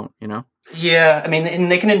they don't, you know? Yeah, I mean,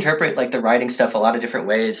 and they can interpret like the writing stuff a lot of different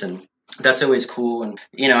ways, and that's always cool. And,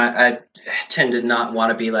 you know, I tend to not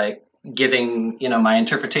want to be like giving, you know, my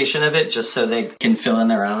interpretation of it just so they can fill in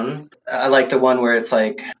their own. I like the one where it's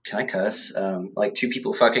like, can I cuss? Like two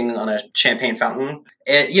people fucking on a champagne fountain.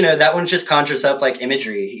 You know, that one just conjures up like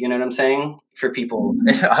imagery, you know what I'm saying? For people,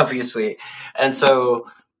 obviously. And so,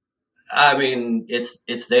 I mean,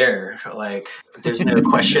 it's there. Like, there's no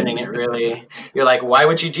questioning it, really. You're like, why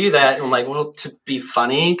would you do that? And I'm like, well, to be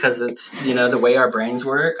funny, because it's, you know, the way our brains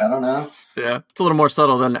work. I don't know. Yeah, it's a little more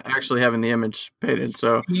subtle than actually having the image painted.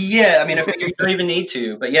 So yeah, I mean, I figure you don't even need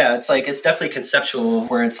to. But yeah, it's like, it's definitely conceptual,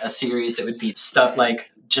 where it's a series that would be stuff like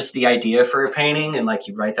just the idea for a painting, and like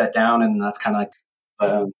you write that down, and that's kind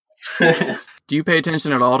of like. Do you pay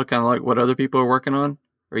attention at all to kind of like what other people are working on?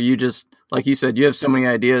 Or you just, like you said, you have so many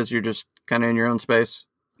ideas, you're just kind of in your own space?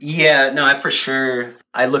 Yeah, no,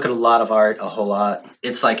 I look at a lot of art, a whole lot.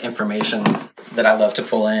 It's like information that I love to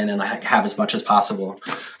pull in and I have as much as possible.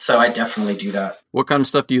 So I definitely do that. What kind of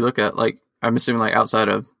stuff do you look at? Like, I'm assuming like outside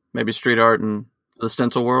of maybe street art and the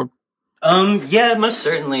stencil world? Yeah, most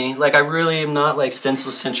certainly. Like, I really am not like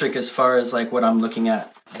stencil centric as far as like what I'm looking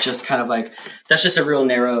at. Just kind of like, that's just a real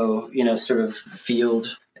narrow, you know, sort of field.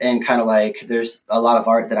 and kind of like there's a lot of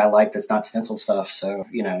art that I like that's not stencil stuff. So,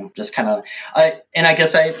 just kind of, I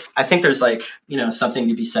guess I think there's like, something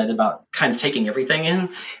to be said about kind of taking everything in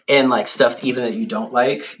and like stuff even that you don't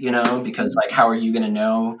like, because like how are you going to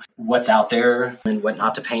know what's out there and what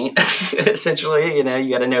not to paint? Essentially, you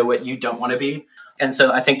got to know what you don't want to be. And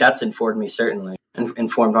so I think that's informed me, certainly,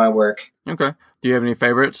 informed my work. Okay. Do you have any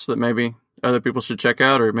favorites that maybe other people should check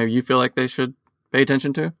out, or maybe you feel like they should pay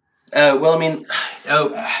attention to? Well, I mean,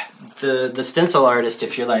 the stencil artist,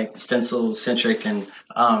 if you're like stencil centric, and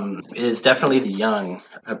is definitely the Young.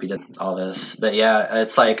 I hope he did all this, but yeah,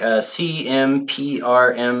 it's like CMPRMS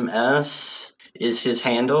is his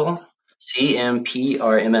handle.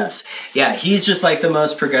 CMPRMS. Yeah, he's just like the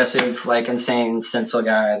most progressive, like insane stencil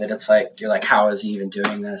guy that it's like you're like, how is he even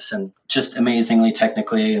doing this? And just amazingly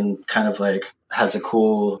technically and kind of like has a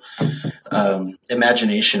cool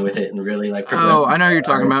imagination with it and really like. Oh, I know who you're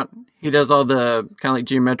talking about. He does all the kind of like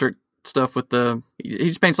geometric stuff with he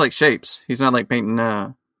just paints like shapes. He's not like painting,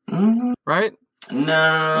 right?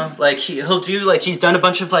 No, like he'll do like he's done a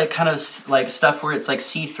bunch of like kind of like stuff where it's like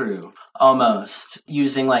see-through almost,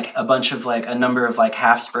 using like a bunch of like a number of like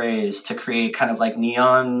half sprays to create kind of like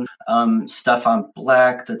neon stuff on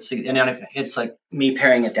black. It's like me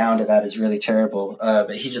paring it down to that is really terrible. But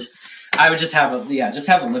I would just have a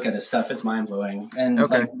look at his stuff. It's mind blowing. And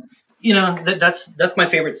okay. That's my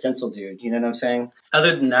favorite stencil dude. You know what I'm saying?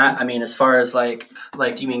 Other than that, I mean, as far as like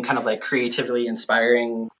do you mean kind of like creatively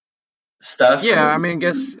inspiring stuff? Yeah, I mean,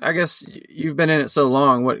 I guess you've been in it so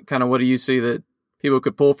long. What do you see that people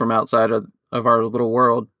could pull from outside of our little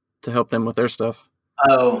world to help them with their stuff?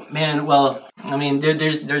 Oh man, well, I mean,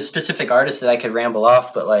 there's specific artists that I could ramble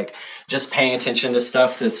off, but like just paying attention to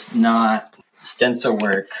stuff that's not stencil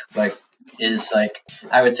work, like is like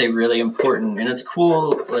I would say really important, and it's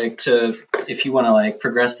cool like if you want to like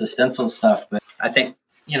progress the stencil stuff, but I think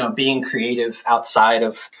being creative outside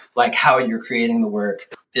of like how you're creating the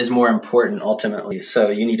work is more important ultimately. So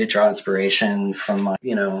you need to draw inspiration from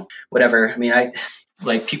whatever. I mean,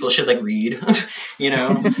 like people should like read,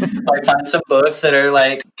 like find some books that are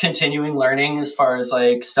like continuing learning as far as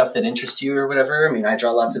like stuff that interests you or whatever. I mean, I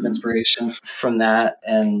draw lots of inspiration from that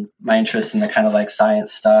and my interest in the kind of like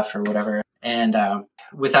science stuff or whatever. And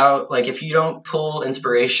without like if you don't pull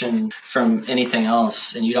inspiration from anything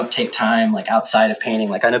else and you don't take time like outside of painting,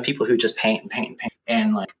 like I know people who just paint and paint and paint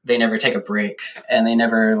and like they never take a break and they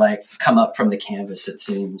never like come up from the canvas, it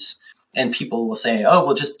seems. And people will say, oh,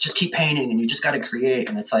 well, just keep painting and you just got to create.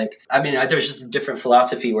 And it's like, I mean, there's just a different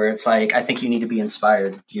philosophy where it's like, I think you need to be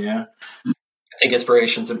inspired, I think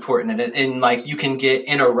inspiration is important. And like you can get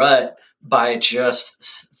in a rut by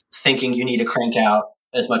just thinking you need to crank out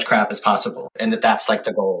as much crap as possible and that's like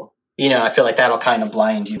the goal. I feel like that'll kind of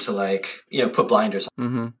blind you to like, put blinders on.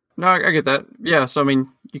 Mm-hmm. No, I get that. Yeah. So, I mean,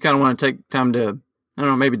 you kind of want to take time to, I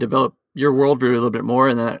don't know, maybe develop your worldview a little bit more,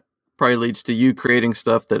 and that probably leads to you creating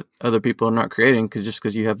stuff that other people are not creating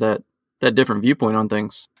because you have that different viewpoint on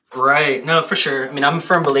things. Right. No, for sure. I mean, I'm a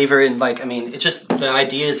firm believer in like, I mean, it's just the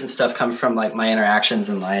ideas and stuff come from like my interactions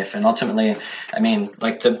in life. And ultimately, I mean,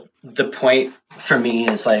 like the point for me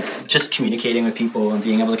is like just communicating with people and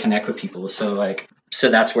being able to connect with people. So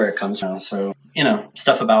that's where it comes from. So,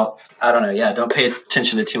 stuff about, I don't know. Yeah. Don't pay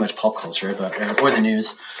attention to too much pulp culture, or the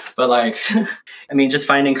news, but like, I mean, just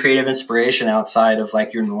finding creative inspiration outside of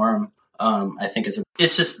like your norm. I think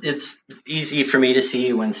it's easy for me to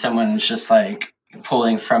see when someone's just like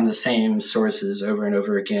pulling from the same sources over and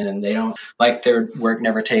over again, and they don't like their work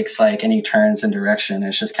never takes like any turns in direction.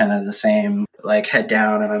 It's just kind of the same, like head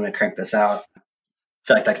down and I'm gonna crank this out. I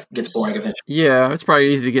feel like that gets boring eventually. Yeah, it's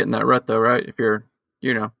probably easy to get in that rut though, right? If you're,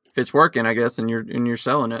 if it's working, I guess, and you're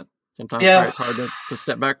selling it. Sometimes it's hard to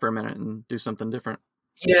step back for a minute and do something different.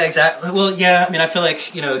 Yeah, exactly. Well, yeah, I mean, I feel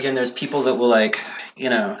like, again, there's people that will like,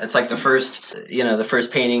 it's like the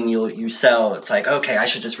first painting you sell, it's like, okay, I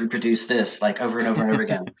should just reproduce this like over and over and over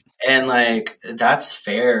again. And like, that's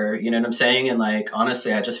fair. You know what I'm saying? And like,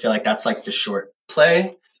 honestly, I just feel like that's like the short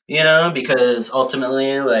play, because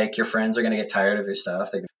ultimately like your friends are going to get tired of your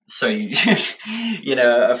stuff. So you,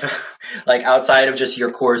 like outside of just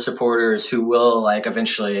your core supporters who will like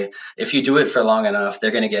eventually, if you do it for long enough,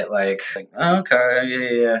 they're going to get like,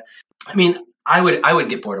 okay, yeah. I mean, I would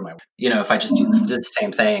get bored of my work, if I just do the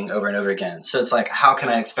same thing over and over again. So it's like, how can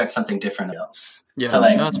I expect something different else? Yeah, so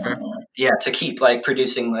like, no, that's fair. Yeah, to keep like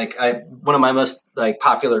producing like one of my most like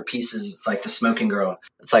popular pieces, it's like the Smoking Girl.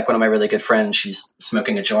 It's like one of my really good friends. She's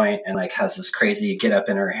smoking a joint and like has this crazy get up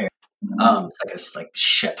in her hair. It's like this like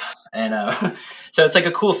ship, and so it's like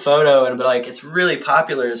a cool photo, but like it's really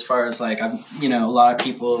popular as far as like a lot of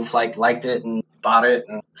people have like liked it and bought it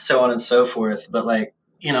and so on and so forth. But like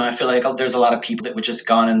I feel like there's a lot of people that would just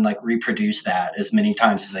gone and like reproduce that as many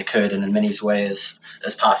times as they could and in many ways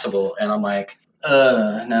as possible. And I'm like,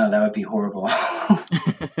 no, that would be horrible.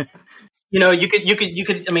 You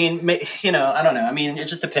could, I mean, I don't know. I mean, it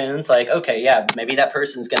just depends. Like, okay, yeah, maybe that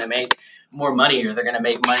person's going to make more money or they're going to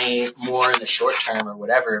make money more in the short term or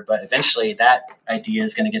whatever. But eventually that idea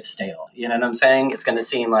is going to get stale. You know what I'm saying? It's going to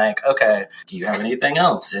seem like, okay, do you have anything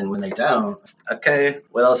else? And when they don't, okay,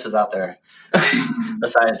 what else is out there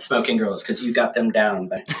besides smoking girls? Because you got them down.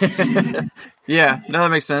 But Yeah, no, that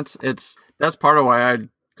makes sense. That's part of why I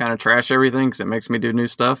kind of trash everything because it makes me do new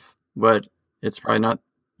stuff. But it's probably not,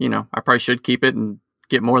 I probably should keep it and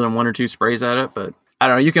get more than one or two sprays at it. But I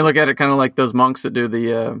don't know. You can look at it kind of like those monks that do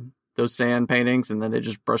those sand paintings and then they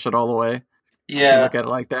just brush it all away. You can yeah, look at it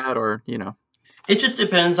like that, or it just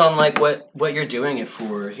depends on like what you're doing it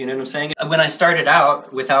for. You know what I'm saying? When I started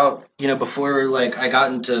out without, before like I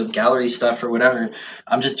got into gallery stuff or whatever,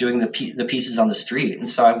 I'm just doing the pieces on the street, and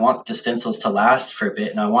so I want the stencils to last for a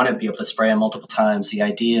bit, and I want to be able to spray them multiple times. The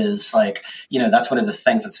idea is like, that's one of the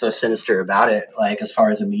things that's so sinister about it. Like as far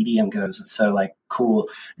as a medium goes, it's so like cool.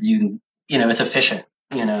 You can, it's efficient.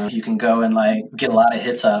 You can go and like get a lot of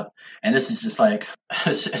hits up, and this is just like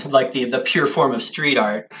like the pure form of street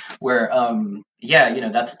art where yeah,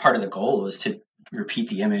 that's part of the goal is to repeat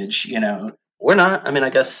the image, or not. I mean, I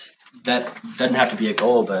guess that doesn't have to be a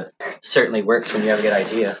goal, but certainly works when you have a good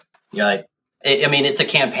idea. You're like, I mean, it's a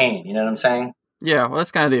campaign, you know what I'm saying? yeah. Well,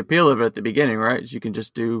 that's kind of the appeal of it at the beginning, right? Is you can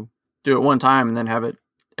just do it one time and then have it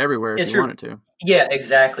everywhere if It's you wanted to. Yeah,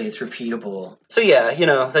 exactly. It's repeatable. So yeah,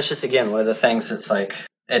 that's just again one of the things that's like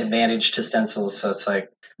advantage to stencils. So it's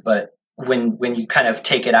like, but when you kind of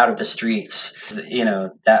take it out of the streets,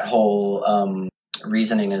 that whole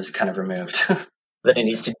reasoning is kind of removed. That it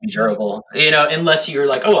needs to be durable, unless you're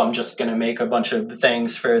like, oh, I'm just going to make a bunch of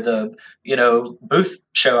things for the, booth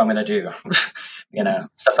show I'm going to do,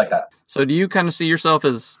 stuff like that. So do you kind of see yourself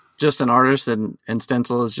as just an artist and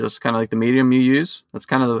stencil is just kind of like the medium you use? That's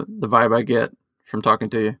kind of the vibe I get from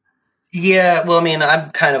talking to you. Yeah, well, I mean,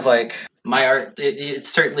 I'm kind of like my art. It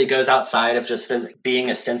certainly goes outside of just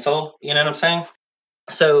being a stencil. You know what I'm saying?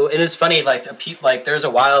 So it is funny, like like there's a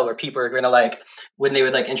while where people are gonna like when they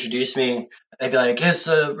would like introduce me, they'd be like, "It's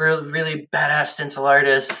a really badass stencil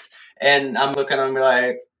artist," and I'm looking at them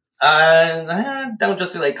like, I don't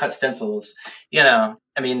just really cut stencils, I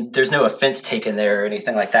mean, there's no offense taken there or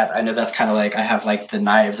anything like that. I know that's kind of like I have like the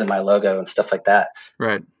knives in my logo and stuff like that.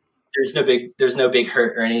 Right. There's no big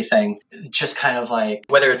hurt or anything. It's just kind of like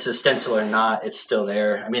whether it's a stencil or not, it's still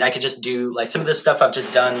there. I mean, I could just do like some of the stuff I've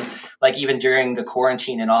just done, like even during the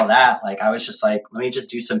quarantine and all that. Like I was just like, let me just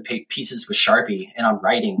do some pieces with Sharpie, and I'm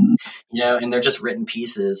writing, and they're just written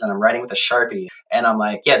pieces, and I'm writing with a Sharpie, and I'm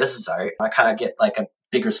like, yeah, this is art. I kind of get like a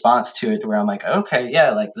big response to it where I'm like, okay,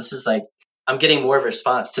 yeah, like this is like I'm getting more of a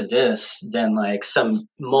response to this than like some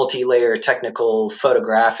multi-layer technical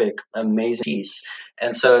photographic amazing piece.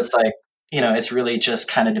 And so it's like, it's really just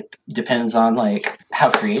kind of depends on like how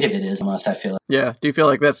creative it is almost, I feel like. Yeah. Do you feel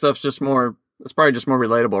like that stuff's just more, it's probably just more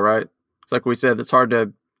relatable, right? It's like we said, it's hard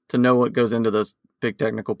to know what goes into those big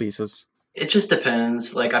technical pieces. It just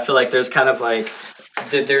depends. Like, I feel like there's kind of like,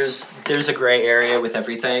 there's a gray area with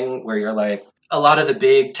everything where you're like, a lot of the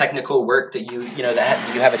big technical work that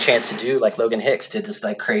that you have a chance to do, like Logan Hicks did this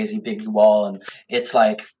like crazy big wall, and it's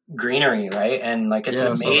like greenery, right? And like it's Yeah,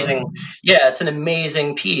 an amazing, yeah, it's an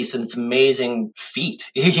amazing piece and it's amazing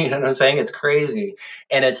feat. You know what I'm saying? It's crazy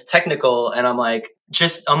and it's technical, and I'm like,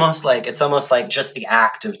 just almost like it's almost like just the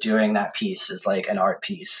act of doing that piece is like an art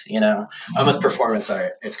piece, almost performance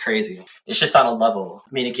art. It's crazy. It's just on a level.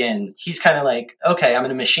 I mean, again, he's kind of like, okay, I'm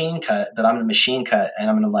gonna machine cut, but I'm gonna machine cut and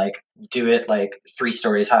I'm gonna like do it like 3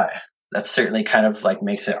 stories high. That certainly kind of like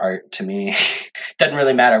makes it art to me. Doesn't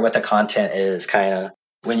really matter what the content is, kind of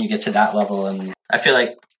when you get to that level. And I feel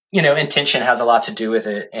like, intention has a lot to do with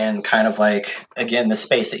it, and kind of like, again, the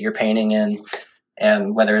space that you're painting in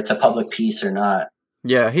and whether it's a public piece or not.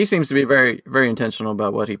 Yeah, he seems to be very, very intentional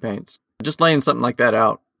about what he paints. Just laying something like that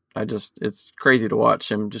out, it's crazy to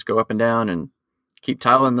watch him just go up and down and keep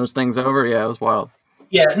tiling those things over. Yeah, it was wild.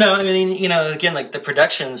 Yeah, no, I mean, again, like the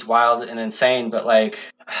production's wild and insane, but like,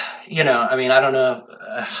 I mean, I don't know,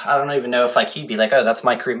 I don't even know if like he'd be like, oh, that's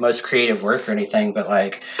my most creative work or anything, but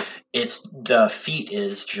like, it's the feat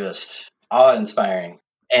is just awe-inspiring,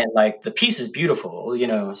 and like the piece is beautiful,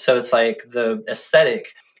 so it's like the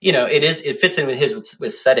aesthetic, it fits in with his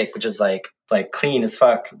aesthetic, which is like clean as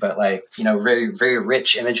fuck, but like, very, very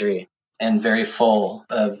rich imagery and very full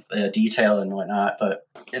of detail and whatnot. But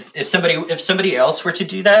if somebody else were to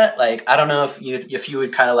do that, like I don't know if you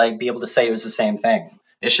would kind of like be able to say it was the same thing.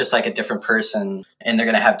 It's just like a different person, and they're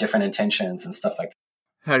going to have different intentions and stuff like that.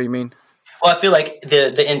 How do you mean? Well, I feel like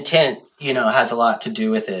the intent, has a lot to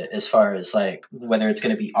do with it as far as like whether it's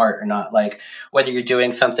going to be art or not. Like whether you're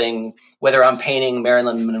doing something, whether I'm painting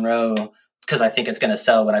Marilyn Monroe because I think it's going to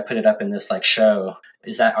sell when I put it up in this like show.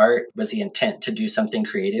 Is that art? Was the intent to do something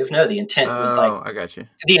creative? No, the intent was like, I got you.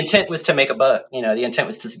 the intent was to make a buck. The intent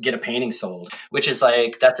was to get a painting sold, which is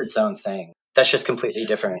like, that's its own thing. That's just completely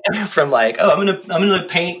different from like, oh, I'm gonna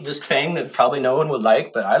paint this thing that probably no one would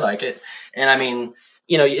like, but I like it. And I mean,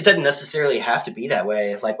 it doesn't necessarily have to be that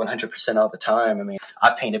way, like 100% all the time. I mean,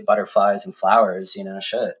 I've painted butterflies and flowers,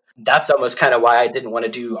 shit. That's almost kind of why I didn't want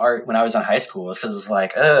to do art when I was in high school. Because it was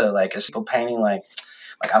like, is people painting like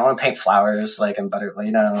I don't want to paint flowers like in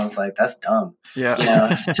butterfly. I was like, that's dumb.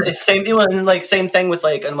 Yeah. Same deal, and like same thing with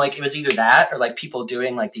like, and like it was either that or like people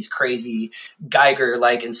doing like these crazy Geiger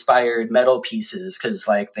like inspired metal pieces because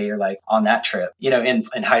like they are like on that trip, in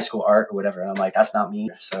high school art or whatever. And I'm like, that's not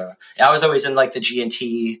me. So yeah, I was always in like the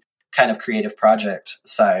G&T kind of creative project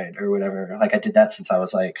side or whatever. Like I did that since I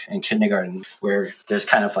was like in kindergarten, where there's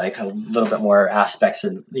kind of like a little bit more aspects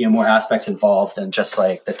and more aspects involved than just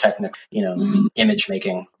like the technical, image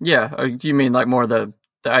making. Yeah. Do you mean like more the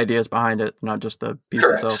ideas behind it, not just the piece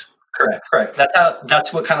itself? Correct.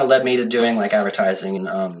 That's what kind of led me to doing like advertising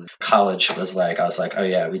in college. Was like I was like, oh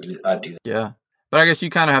yeah, I do that. Yeah, but I guess you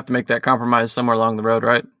kind of have to make that compromise somewhere along the road,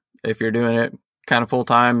 right? If you're doing it kind of full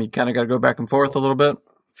time, you kind of got to go back and forth a little bit.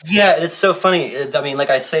 Yeah, it's so funny. I mean, like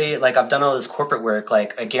I say, like I've done all this corporate work.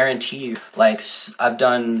 Like I guarantee you, like I've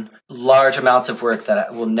done large amounts of work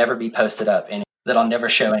that will never be posted up and that I'll never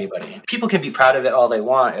show anybody. People can be proud of it all they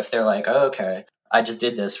want if they're like, oh, okay, I just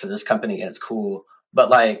did this for this company and it's cool. But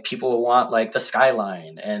like people will want like the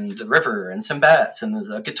skyline and the river and some bats and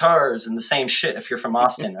the guitars and the same shit if you're from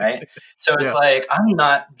Austin, right? So it's like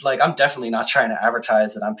I'm definitely not trying to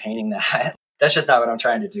advertise that I'm painting that. That's just not what I'm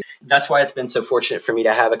trying to do. That's why it's been so fortunate for me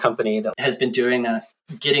to have a company that has been doing that,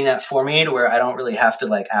 getting that for me to where I don't really have to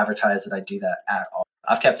like advertise that I do that at all.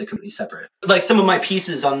 I've kept it completely separate. Like some of my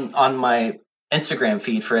pieces on my Instagram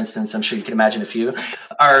feed, for instance, I'm sure you can imagine a few,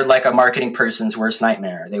 are like a marketing person's worst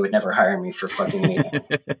nightmare. They would never hire me for fucking anything.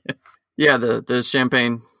 Yeah, the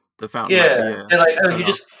champagne, the fountain. Yeah, they're like, oh, you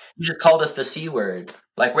just called us the C word.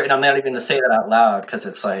 Like, wait, I'm not even going to say that out loud because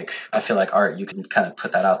it's like, I feel like art, you can kind of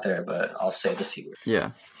put that out there, but I'll say the C word.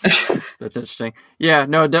 Yeah, that's interesting. Yeah,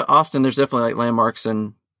 no, Austin, there's definitely like landmarks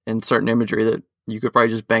and certain imagery that you could probably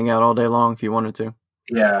just bang out all day long if you wanted to.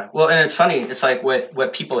 Yeah, well, and it's funny. It's like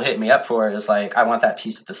what people hit me up for is like, I want that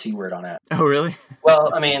piece with the C word on it. Oh, really?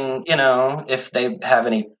 Well, I mean, if they have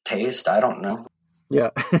any taste, I don't know. Yeah.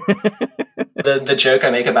 The joke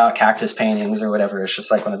I make about cactus paintings or whatever, it's just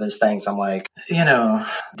like one of those things. I'm like, they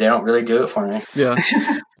don't really do it for me. Yeah.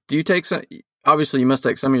 Do you take some? Obviously, you must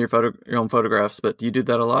take some of your own photographs, but do you do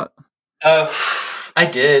that a lot? I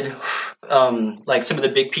did. Like some of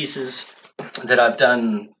the big pieces that I've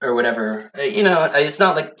done or whatever, it's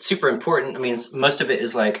not like super important. I mean, most of it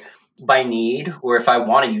is like by need, or if I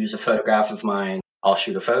want to use a photograph of mine, I'll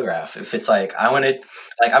shoot a photograph. If it's like I'm going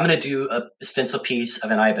to do a stencil piece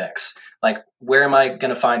of an ibex, like where am I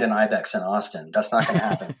going to find an ibex in Austin? That's not going to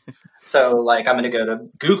happen. So like I'm going to go to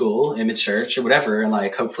Google image search or whatever and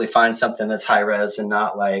like hopefully find something that's high res and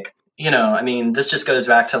not like, I mean, this just goes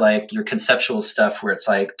back to like your conceptual stuff where it's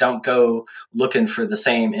like, don't go looking for the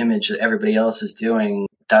same image that everybody else is doing.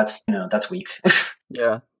 That's weak.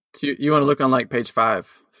 Yeah. So you want to look on like page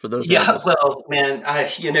 5 for those. Yeah, well, man,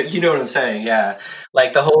 you know what I'm saying. Yeah,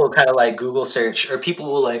 like the whole kind of like Google search, or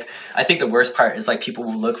people will like. I think the worst part is like people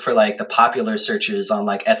will look for like the popular searches on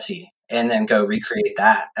like Etsy and then go recreate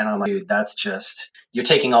that, and I'm like, dude, that's just you're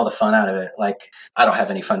taking all the fun out of it. Like, I don't have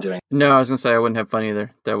any fun doing it. No, I was gonna say I wouldn't have fun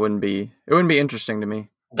either. It wouldn't be interesting to me.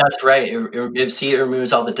 That's right. It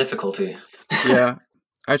removes all the difficulty. Yeah,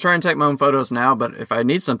 I try and take my own photos now, but if I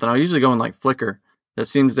need something, I'll usually go on like Flickr. That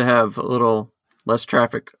seems to have a little less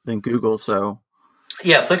traffic than Google, so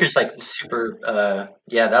yeah, Flickr's like super.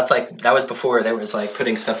 Yeah, that was before there was like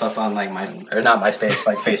putting stuff up on like not MySpace,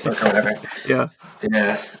 like Facebook or whatever. Yeah.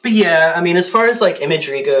 But yeah, I mean, as far as like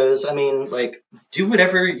imagery goes, I mean, like do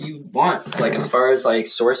whatever you want. Like as far as like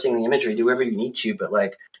sourcing the imagery, do whatever you need to. But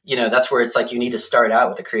like that's where it's like you need to start out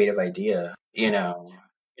with a creative idea.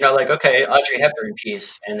 Like okay, Audrey Hepburn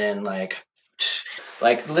piece, and then like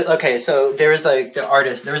okay, so there was like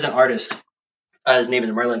there was an artist. His name is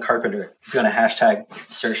Merlin Carpenter. If you want to hashtag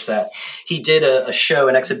search that, he did a show,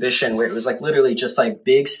 an exhibition where it was like literally just like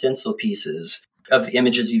big stencil pieces of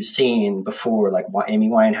images you've seen before, like Amy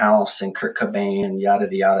Winehouse and Kurt Cobain, yada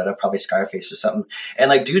yada, probably Scarface or something. And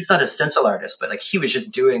like, dude's not a stencil artist, but like he was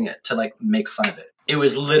just doing it to like make fun of it. it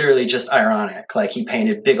was literally just ironic. Like he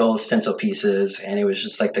painted big old stencil pieces, and it was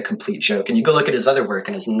just like the complete joke. And you go look at his other work,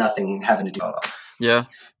 and it's nothing having to do at all. Yeah.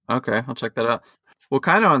 Okay, I'll check that out. Well,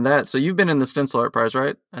 kind of on that. So you've been in the Stencil Art Prize,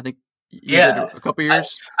 right? I think you did Yeah, a couple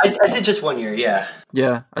years. I did just 1 year. Yeah.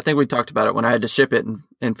 Yeah, I think we talked about it when I had to ship it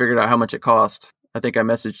and figured out how much it cost. I think I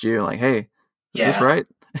messaged you like, "Hey, is this Yeah. right?"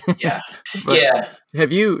 Yeah. But Yeah.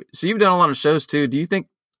 have you? So you've done a lot of shows too. Do you think?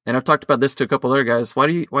 And I've talked about this to a couple other guys. Why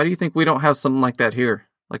do you think we don't have something like that here,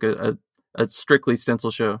 like a strictly stencil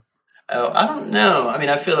show? Oh, I don't know. I mean,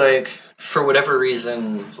 I feel like for whatever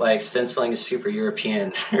reason, like stenciling is super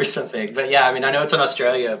European or something. But yeah, I mean, I know it's in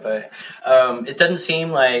Australia, but it doesn't seem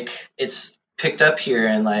like it's picked up here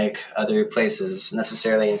in like other places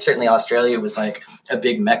necessarily. And certainly Australia was like a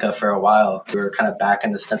big mecca for a while. We were kind of back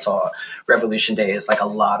in the stencil revolution days, like a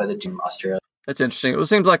lot of the Doom Australia. That's interesting. It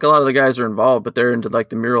seems like a lot of the guys are involved, but they're into like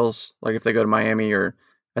the murals. Like if they go to Miami, or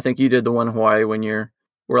I think you did the one in Hawaii where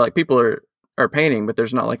like people are painting, but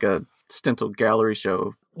there's not like a stencil gallery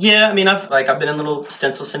show. Yeah, I mean, I've been in a little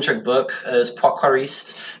stencil centric book as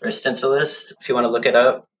Poirariste or Stencilist. If you want to look it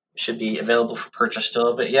up, should be available for purchase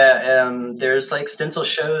still. But yeah, there's like stencil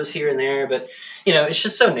shows here and there, but it's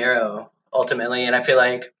just so narrow ultimately, and I feel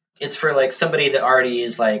like it's for like somebody that already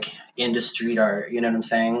is like into street art. You know what I'm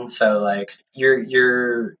saying? So like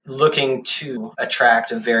you're looking to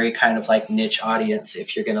attract a very kind of like niche audience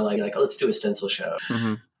if you're gonna like let's do a stencil show.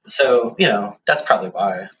 Mm-hmm. So that's probably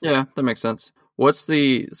why. Yeah, that makes sense. What's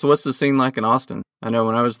the scene like in Austin? I know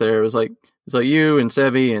when I was there, it was like you and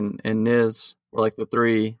Sevi and Niz were like the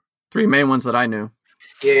three main ones that I knew.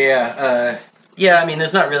 Yeah. I mean,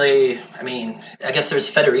 there's not really. I mean, I guess there's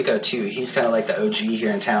Federico too. He's kind of like the OG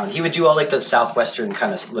here in town. He would do all like the southwestern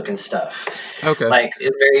kind of looking stuff. Okay. Like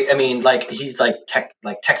very. I mean, like he's like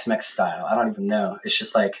Tex-Mex style. I don't even know. It's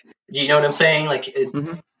just like, do you know what I'm saying? Like,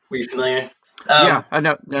 Mm-hmm. Were you familiar? Yeah, I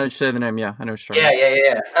know. Now that you say the name, yeah, I know what you're talking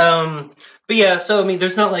about. Yeah. But yeah, so I mean,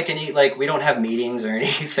 there's not like any we don't have meetings or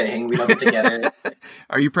anything. We don't get together.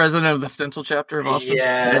 Are you president of the stencil chapter of Austin?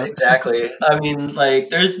 Yeah, exactly. I mean, like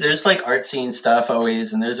there's like art scene stuff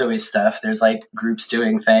always, and there's always stuff. There's like groups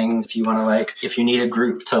doing things. If you want to if you need a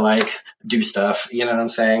group to like do stuff, you know what I'm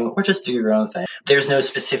saying, or just do your own thing. There's no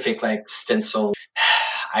specific like stencil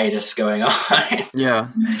itis going on. Yeah.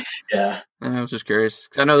 Yeah. I was just curious.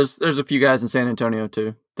 I know there's a few guys in San Antonio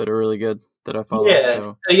too that are really good that I follow. Yeah.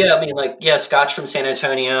 So. Yeah. I mean, Scotch from San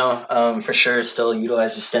Antonio, for sure, still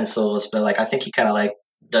utilizes stencils, but like I think he kind of like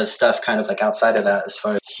does stuff kind of like outside of that as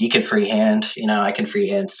far as he can freehand. I can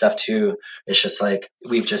freehand stuff too. It's just like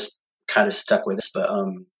we've just kind of stuck with this, but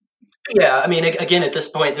yeah. I mean, again, at this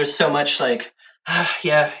point, there's so much like,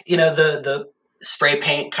 the spray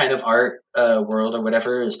paint kind of art world or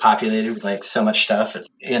whatever is populated with like so much stuff. It's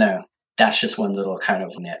that's just one little kind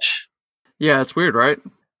of niche. Yeah, it's weird, right?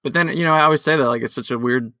 But then I always say that like it's such a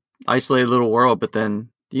weird, isolated little world. But then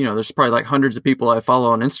there's probably like hundreds of people I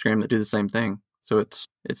follow on Instagram that do the same thing. So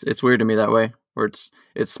it's weird to me that way, where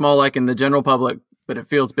it's small like in the general public, but it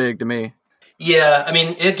feels big to me. Yeah, I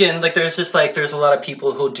mean, again, like there's a lot of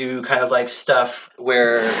people who do kind of like stuff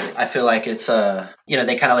where I feel like it's they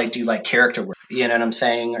kind of like do like character work, you know what I'm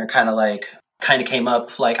saying, or kind of came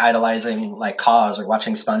up like idolizing like Cause or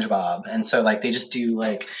watching SpongeBob, and so like they just do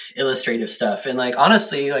like illustrative stuff, and like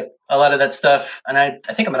honestly like a lot of that stuff, and I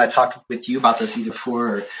think I talked with you about this either before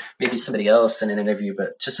or maybe somebody else in an interview,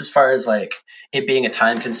 but just as far as like it being a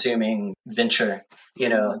time consuming venture,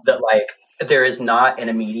 that like there is not an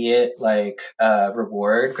immediate like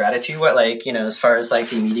reward, gratitude, what like as far as like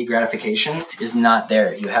the immediate gratification is not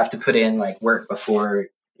there. You have to put in like work before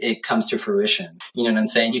it comes to fruition. You know what I'm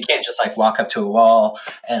saying? You can't just like walk up to a wall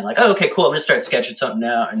and like, oh, okay, cool, I'm gonna start sketching something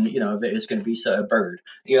out, and it's gonna be a bird.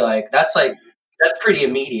 You're like, that's pretty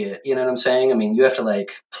immediate. You know what I'm saying? I mean, you have to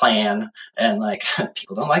like plan, and like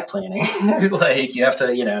people don't like planning. Like you have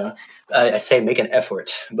to, I say make an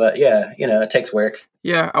effort, but yeah, it takes work.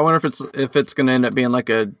 Yeah, I wonder if it's going to end up being like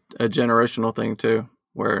a generational thing too,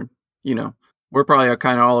 where we're probably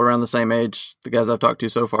kind of all around the same age, the guys I've talked to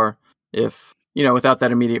so far. If without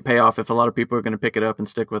that immediate payoff, if a lot of people are going to pick it up and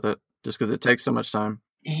stick with it, just because it takes so much time.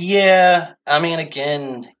 Yeah, I mean,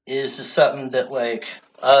 again, is just something that like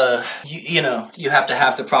you have to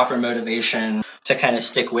have the proper motivation to kind of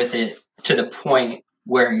stick with it to the point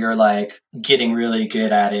where you're like getting really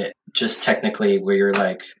good at it, just technically, where you're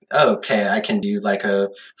like, oh, okay, I can do like a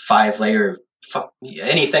 5-layer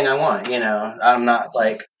anything I want, I'm not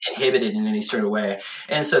like inhibited in any sort of way.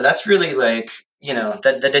 And so that's really like,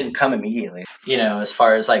 that didn't come immediately, as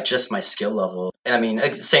far as like just my skill level. And I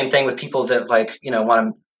mean, same thing with people that like,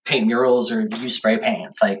 want to paint murals or use spray paint.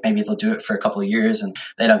 It's like maybe they'll do it for a couple of years and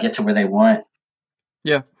they don't get to where they want.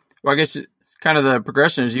 Yeah. Well, I guess kind of the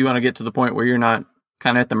progression is you want to get to the point where you're not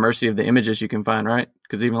kind of at the mercy of the images you can find, right?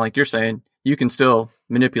 Because even like you're saying, you can still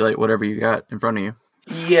manipulate whatever you got in front of you.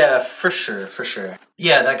 Yeah, for sure, for sure.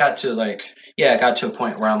 Yeah, that got to like, yeah, it got to a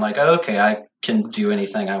point where I'm like, oh, okay, I can do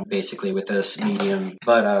anything I'm basically with this medium.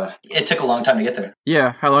 But it took a long time to get there.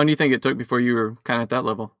 Yeah. How long do you think it took before you were kind of at that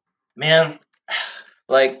level? Man,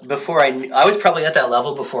 like before I was probably at that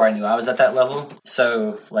level before I knew I was at that level.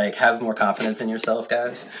 So like, have more confidence in yourself,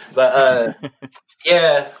 guys. But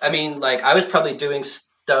yeah, I mean, like I was probably doing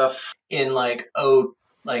stuff in like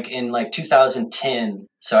in like 2010.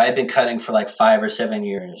 So I had been cutting for like 5 or 7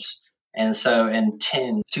 years. And so in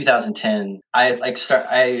 2010,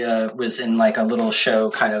 I was in like a little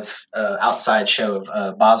show, kind of outside show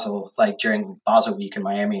of Basel, like during Basel Week in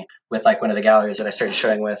Miami, with like one of the galleries that I started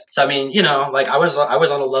showing with. So I mean, like I was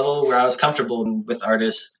on a level where I was comfortable with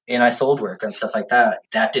artists, and I sold work and stuff like that.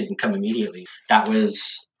 That didn't come immediately. That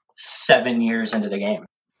was 7 years into the game.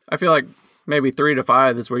 I feel like maybe 3 to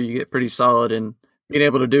 5 is where you get pretty solid and being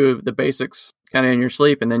able to do the basics kind of in your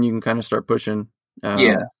sleep, and then you can kind of start pushing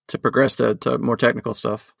Yeah. to progress to more technical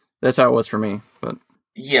stuff. That's how it was for me. But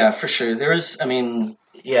Yeah, for sure. I mean,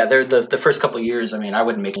 yeah, the first couple of years, I mean, I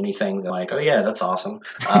wouldn't make anything like, oh yeah, that's awesome.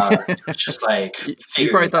 It's just like you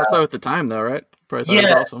figuring probably it thought out. so at the time, though, right? Probably thought it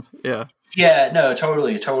was Yeah, awesome. Yeah, yeah, no,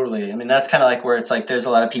 totally, totally. I mean, that's kind of like where it's like there's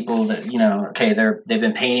a lot of people that, okay, they've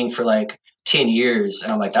been painting for like 10 years,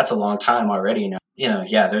 and I'm like, that's a long time already.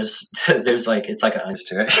 Yeah, there's there's like it's like an onions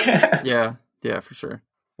to it. yeah, yeah, for sure.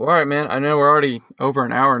 Well, all right, man. I know we're already over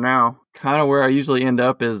an hour now. Kind of where I usually end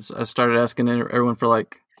up is I started asking everyone for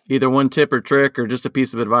like either one tip or trick or just a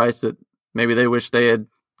piece of advice that maybe they wish they had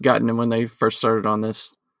gotten when they first started on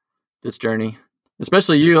this journey.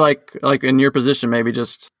 Especially you, like in your position, maybe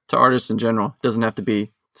just to artists in general. It doesn't have to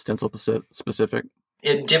be stencil specific.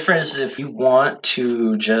 It differs if you want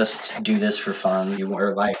to just do this for fun. You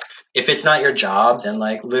or like if it's not your job, then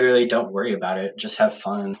like literally don't worry about it. Just have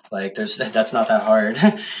fun. Like that's not that hard.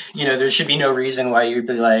 There should be no reason why you'd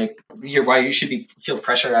be like why you should be feel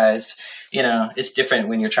pressurized. It's different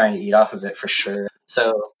when you're trying to eat off of it for sure.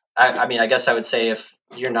 So I mean I guess I would say if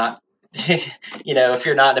you're not if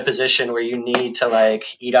you're not in a position where you need to like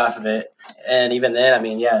eat off of it, and even then, I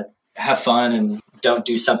mean, yeah, have fun and don't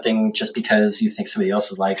do something just because you think somebody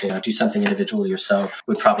else is like it. Do something individual yourself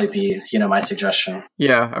would probably be, my suggestion.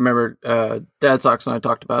 Yeah, I remember Dad Socks and I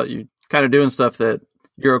talked about you kind of doing stuff that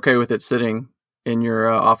you're okay with it sitting in your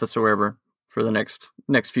office or wherever for the next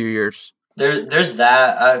few years. There's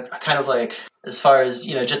that. I kind of like as far as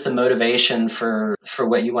just the motivation for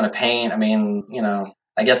what you want to paint. I mean,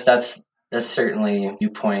 I guess that's certainly a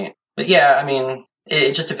viewpoint. But yeah, I mean,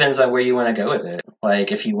 it just depends on where you want to go with it.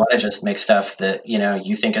 Like if you want to just make stuff that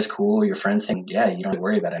you think is cool, your friends think, yeah, you don't have to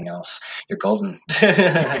worry about anything else. You're golden.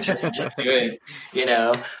 just do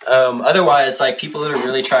it. Otherwise, like people that are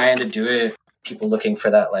really trying to do it, people looking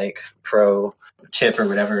for that like pro tip or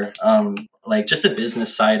whatever. Like just the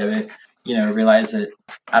business side of it. Realize that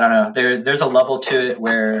I don't know. There's a level to it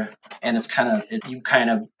where, and it's you kind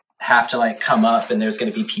of have to like come up, and there's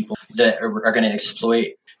going to be people that are going to exploit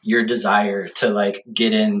your desire to like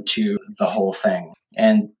get into the whole thing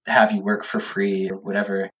and have you work for free or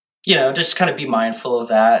whatever. Just kind of be mindful of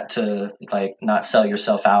that to like not sell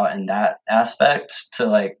yourself out in that aspect. To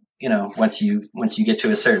like once you get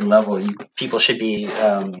to a certain level, people should be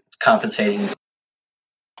compensating.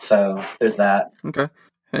 So there's that. Okay.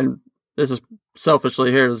 And this is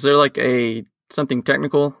selfishly here. Is there like something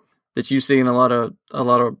technical that you see in a lot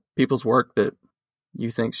of people's work that you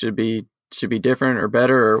think should be different or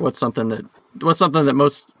better, or what's something that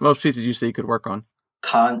most pieces you see could work on?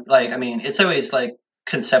 Like I mean, it's always like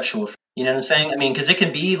conceptual. You know what I'm saying? I mean, because it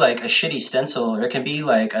can be like a shitty stencil, or it can be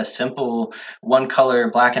like a simple one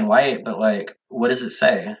color black and white, but like, what does it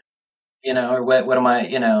say? Or what am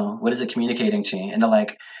I? What is it communicating to me? And to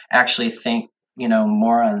like actually think,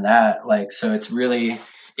 more on that. Like, so it's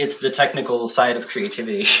the technical side of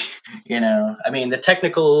creativity. I mean, the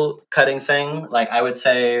technical cutting thing, like I would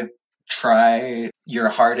say try your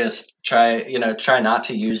hardest, try not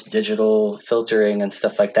to use digital filtering and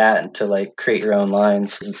stuff like that, and to like create your own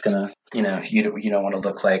lines, because it's gonna, you don't want to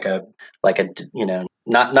look like a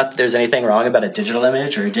not that there's anything wrong about a digital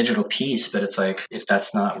image or a digital piece, but it's like if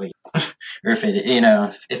that's not what or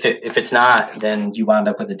if it's not, then you wind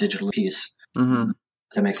up with a digital piece. Mm-hmm. Does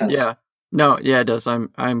that make sense? Yeah. No, yeah, it does.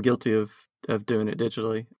 I'm guilty of doing it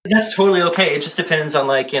digitally. That's totally okay. It just depends on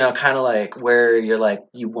like, kind of like where you're like,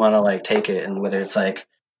 you want to like take it, and whether it's like,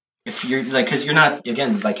 if you're like, cause you're not,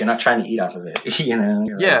 again, like you're not trying to eat off of it, You're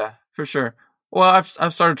like, Yeah, for sure. Well,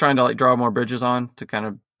 I've started trying to like draw more bridges on to kind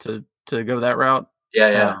of to go that route.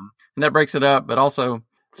 Yeah. And that breaks it up. But also,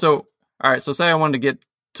 so all right. So say I wanted to get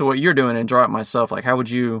to what you're doing and draw it myself. Like, how would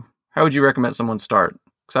you recommend someone start?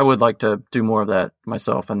 Because I would like to do more of that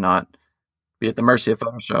myself and not be at the mercy of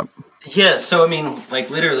Photoshop. Yeah, so I mean,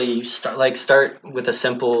 like literally, you start with a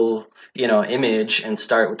simple, image, and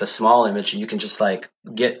start with a small image, and you can just like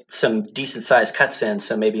get some decent sized cuts in.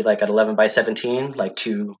 So maybe like at 11 by 17, like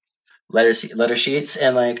two letter sheets,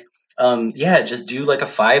 and like, yeah, just do like a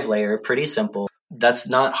 5 layer, pretty simple. That's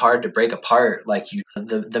not hard to break apart. Like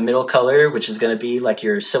the middle color, which is going to be like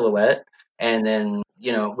your silhouette, and then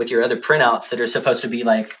with your other printouts that are supposed to be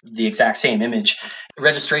like the exact same image,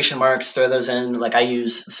 registration marks, throw those in. Like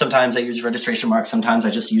sometimes I use registration marks, sometimes I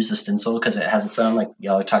just use the stencil because it has its own, like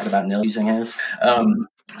y'all are talking about Nil using his.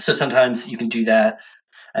 So sometimes you can do that.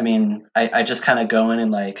 I mean, I just kind of go in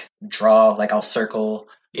and like draw, like I'll circle,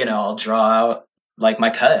 I'll draw out like my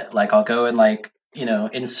cut. Like I'll go and like,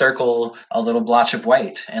 encircle a little blotch of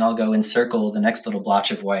white, and I'll go encircle the next little blotch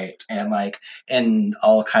of white, and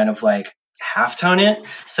I'll kind of like halftone it.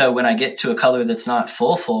 So when I get to a color that's not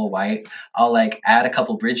full white, I'll like add a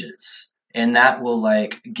couple bridges. And that will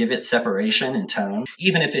like give it separation and tone,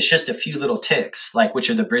 even if it's just a few little ticks, like which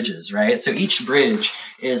are the bridges, right? So each bridge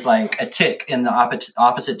is like a tick in the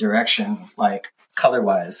opposite direction, like color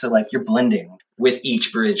wise. So like you're blending with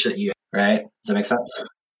each bridge that you, right? Does that make sense?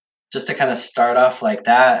 Just to kind of start off like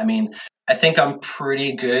that. I mean, I think I'm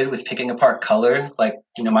pretty good with picking apart color. Like,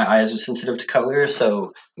 my eyes are sensitive to color.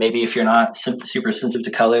 So maybe if you're not super sensitive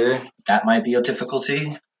to color, that might be a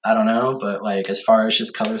difficulty. I don't know. But like, as far as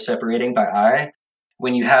just color separating by eye,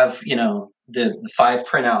 when you have, the 5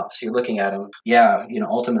 printouts, you're looking at them. Yeah,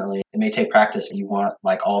 ultimately it may take practice. You want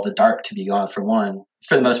like all the dark to be gone for one.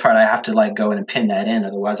 For the most part, I have to like go in and pin that in.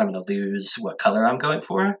 Otherwise, I'm going to lose what color I'm going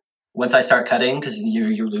for once I start cutting, because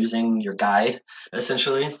you're losing your guide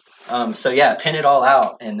essentially. So yeah, pin it all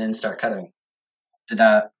out and then start cutting.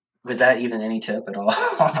 Was that even any tip at all?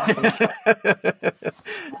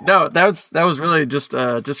 No, that was really just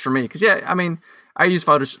for me. Because yeah, I mean, I use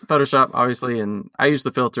Photoshop obviously, and I use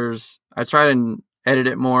the filters. I try to edit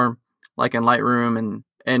it more like in Lightroom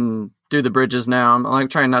and do the bridges now. I'm like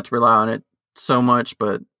trying not to rely on it so much,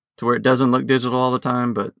 but to where it doesn't look digital all the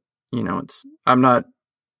time. But I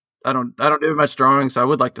don't do much drawing, so I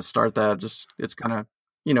would like to start that. Just it's kind of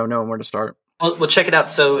knowing where to start. Well, check it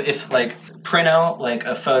out. So if like print out like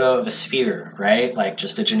a photo of a sphere, right? Like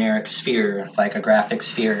just a generic sphere, like a graphic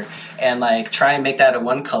sphere, and like try and make that a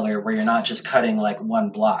one color where you're not just cutting like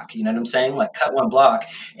one block. You know what I'm saying? Like cut one block,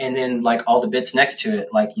 and then like all the bits next to it,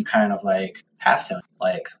 like you kind of like halftone,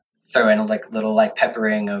 like throw in like little like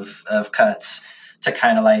peppering of cuts to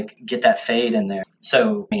kind of like get that fade in there.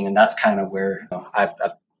 So I mean, and that's kind of where I've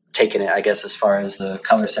taken it, I guess, as far as the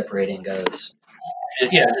color separating goes.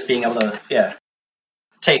 Yeah, just being able to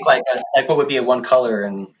take like what would be a one color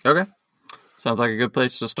and okay, sounds like a good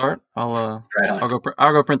place to start. I'll right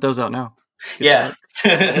I'll go print those out now. Yeah,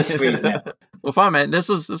 sweet. Man. Well, fine, man. This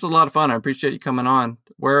is a lot of fun. I appreciate you coming on.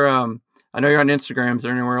 Where I know you're on Instagram. Is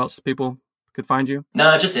there anywhere else people could find you?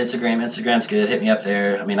 No, just Instagram. Instagram's good. Hit me up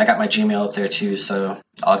there. I mean, I got my Gmail up there too, so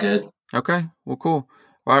all good. Okay, well, cool.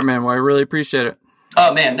 All right, man. Well, I really appreciate it.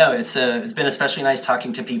 Oh man, no, it's been especially nice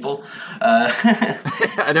talking to people.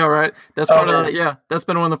 I know, right? That's part of the, yeah. That's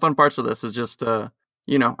been one of the fun parts of this. Is just I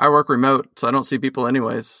work remote, so I don't see people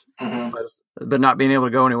anyways. Mm-hmm. But not being able to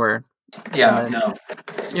go anywhere. Yeah, no.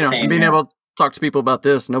 Same, being able to talk to people about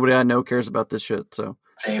this. Nobody I know cares about this shit. So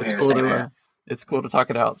same it's here. Cool same here. It's cool to talk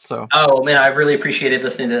it out. So. Oh man, I've really appreciated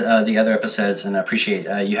listening to the other episodes, and I appreciate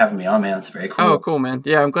you having me on, man. It's very cool. Oh, cool, man.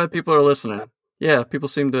 Yeah, I'm glad people are listening. Yeah, people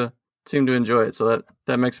seem to enjoy it, so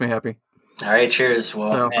that makes me happy. All right, cheers.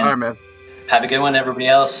 Well, all right, man. Have a good one, everybody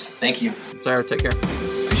else. Thank you. Sarah, take care.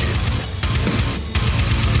 Appreciate it.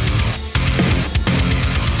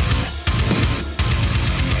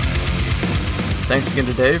 Thanks again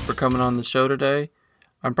to Dave for coming on the show today.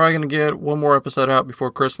 I'm probably going to get one more episode out before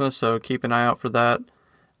Christmas, so keep an eye out for that.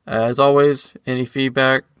 As always, any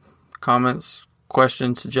feedback, comments,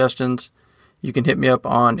 questions, suggestions, you can hit me up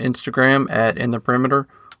on Instagram at InThePerimeter,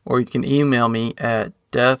 or you can email me at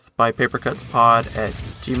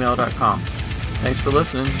deathbypapercutspod@gmail.com. Thanks for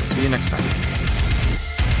listening. See you next time.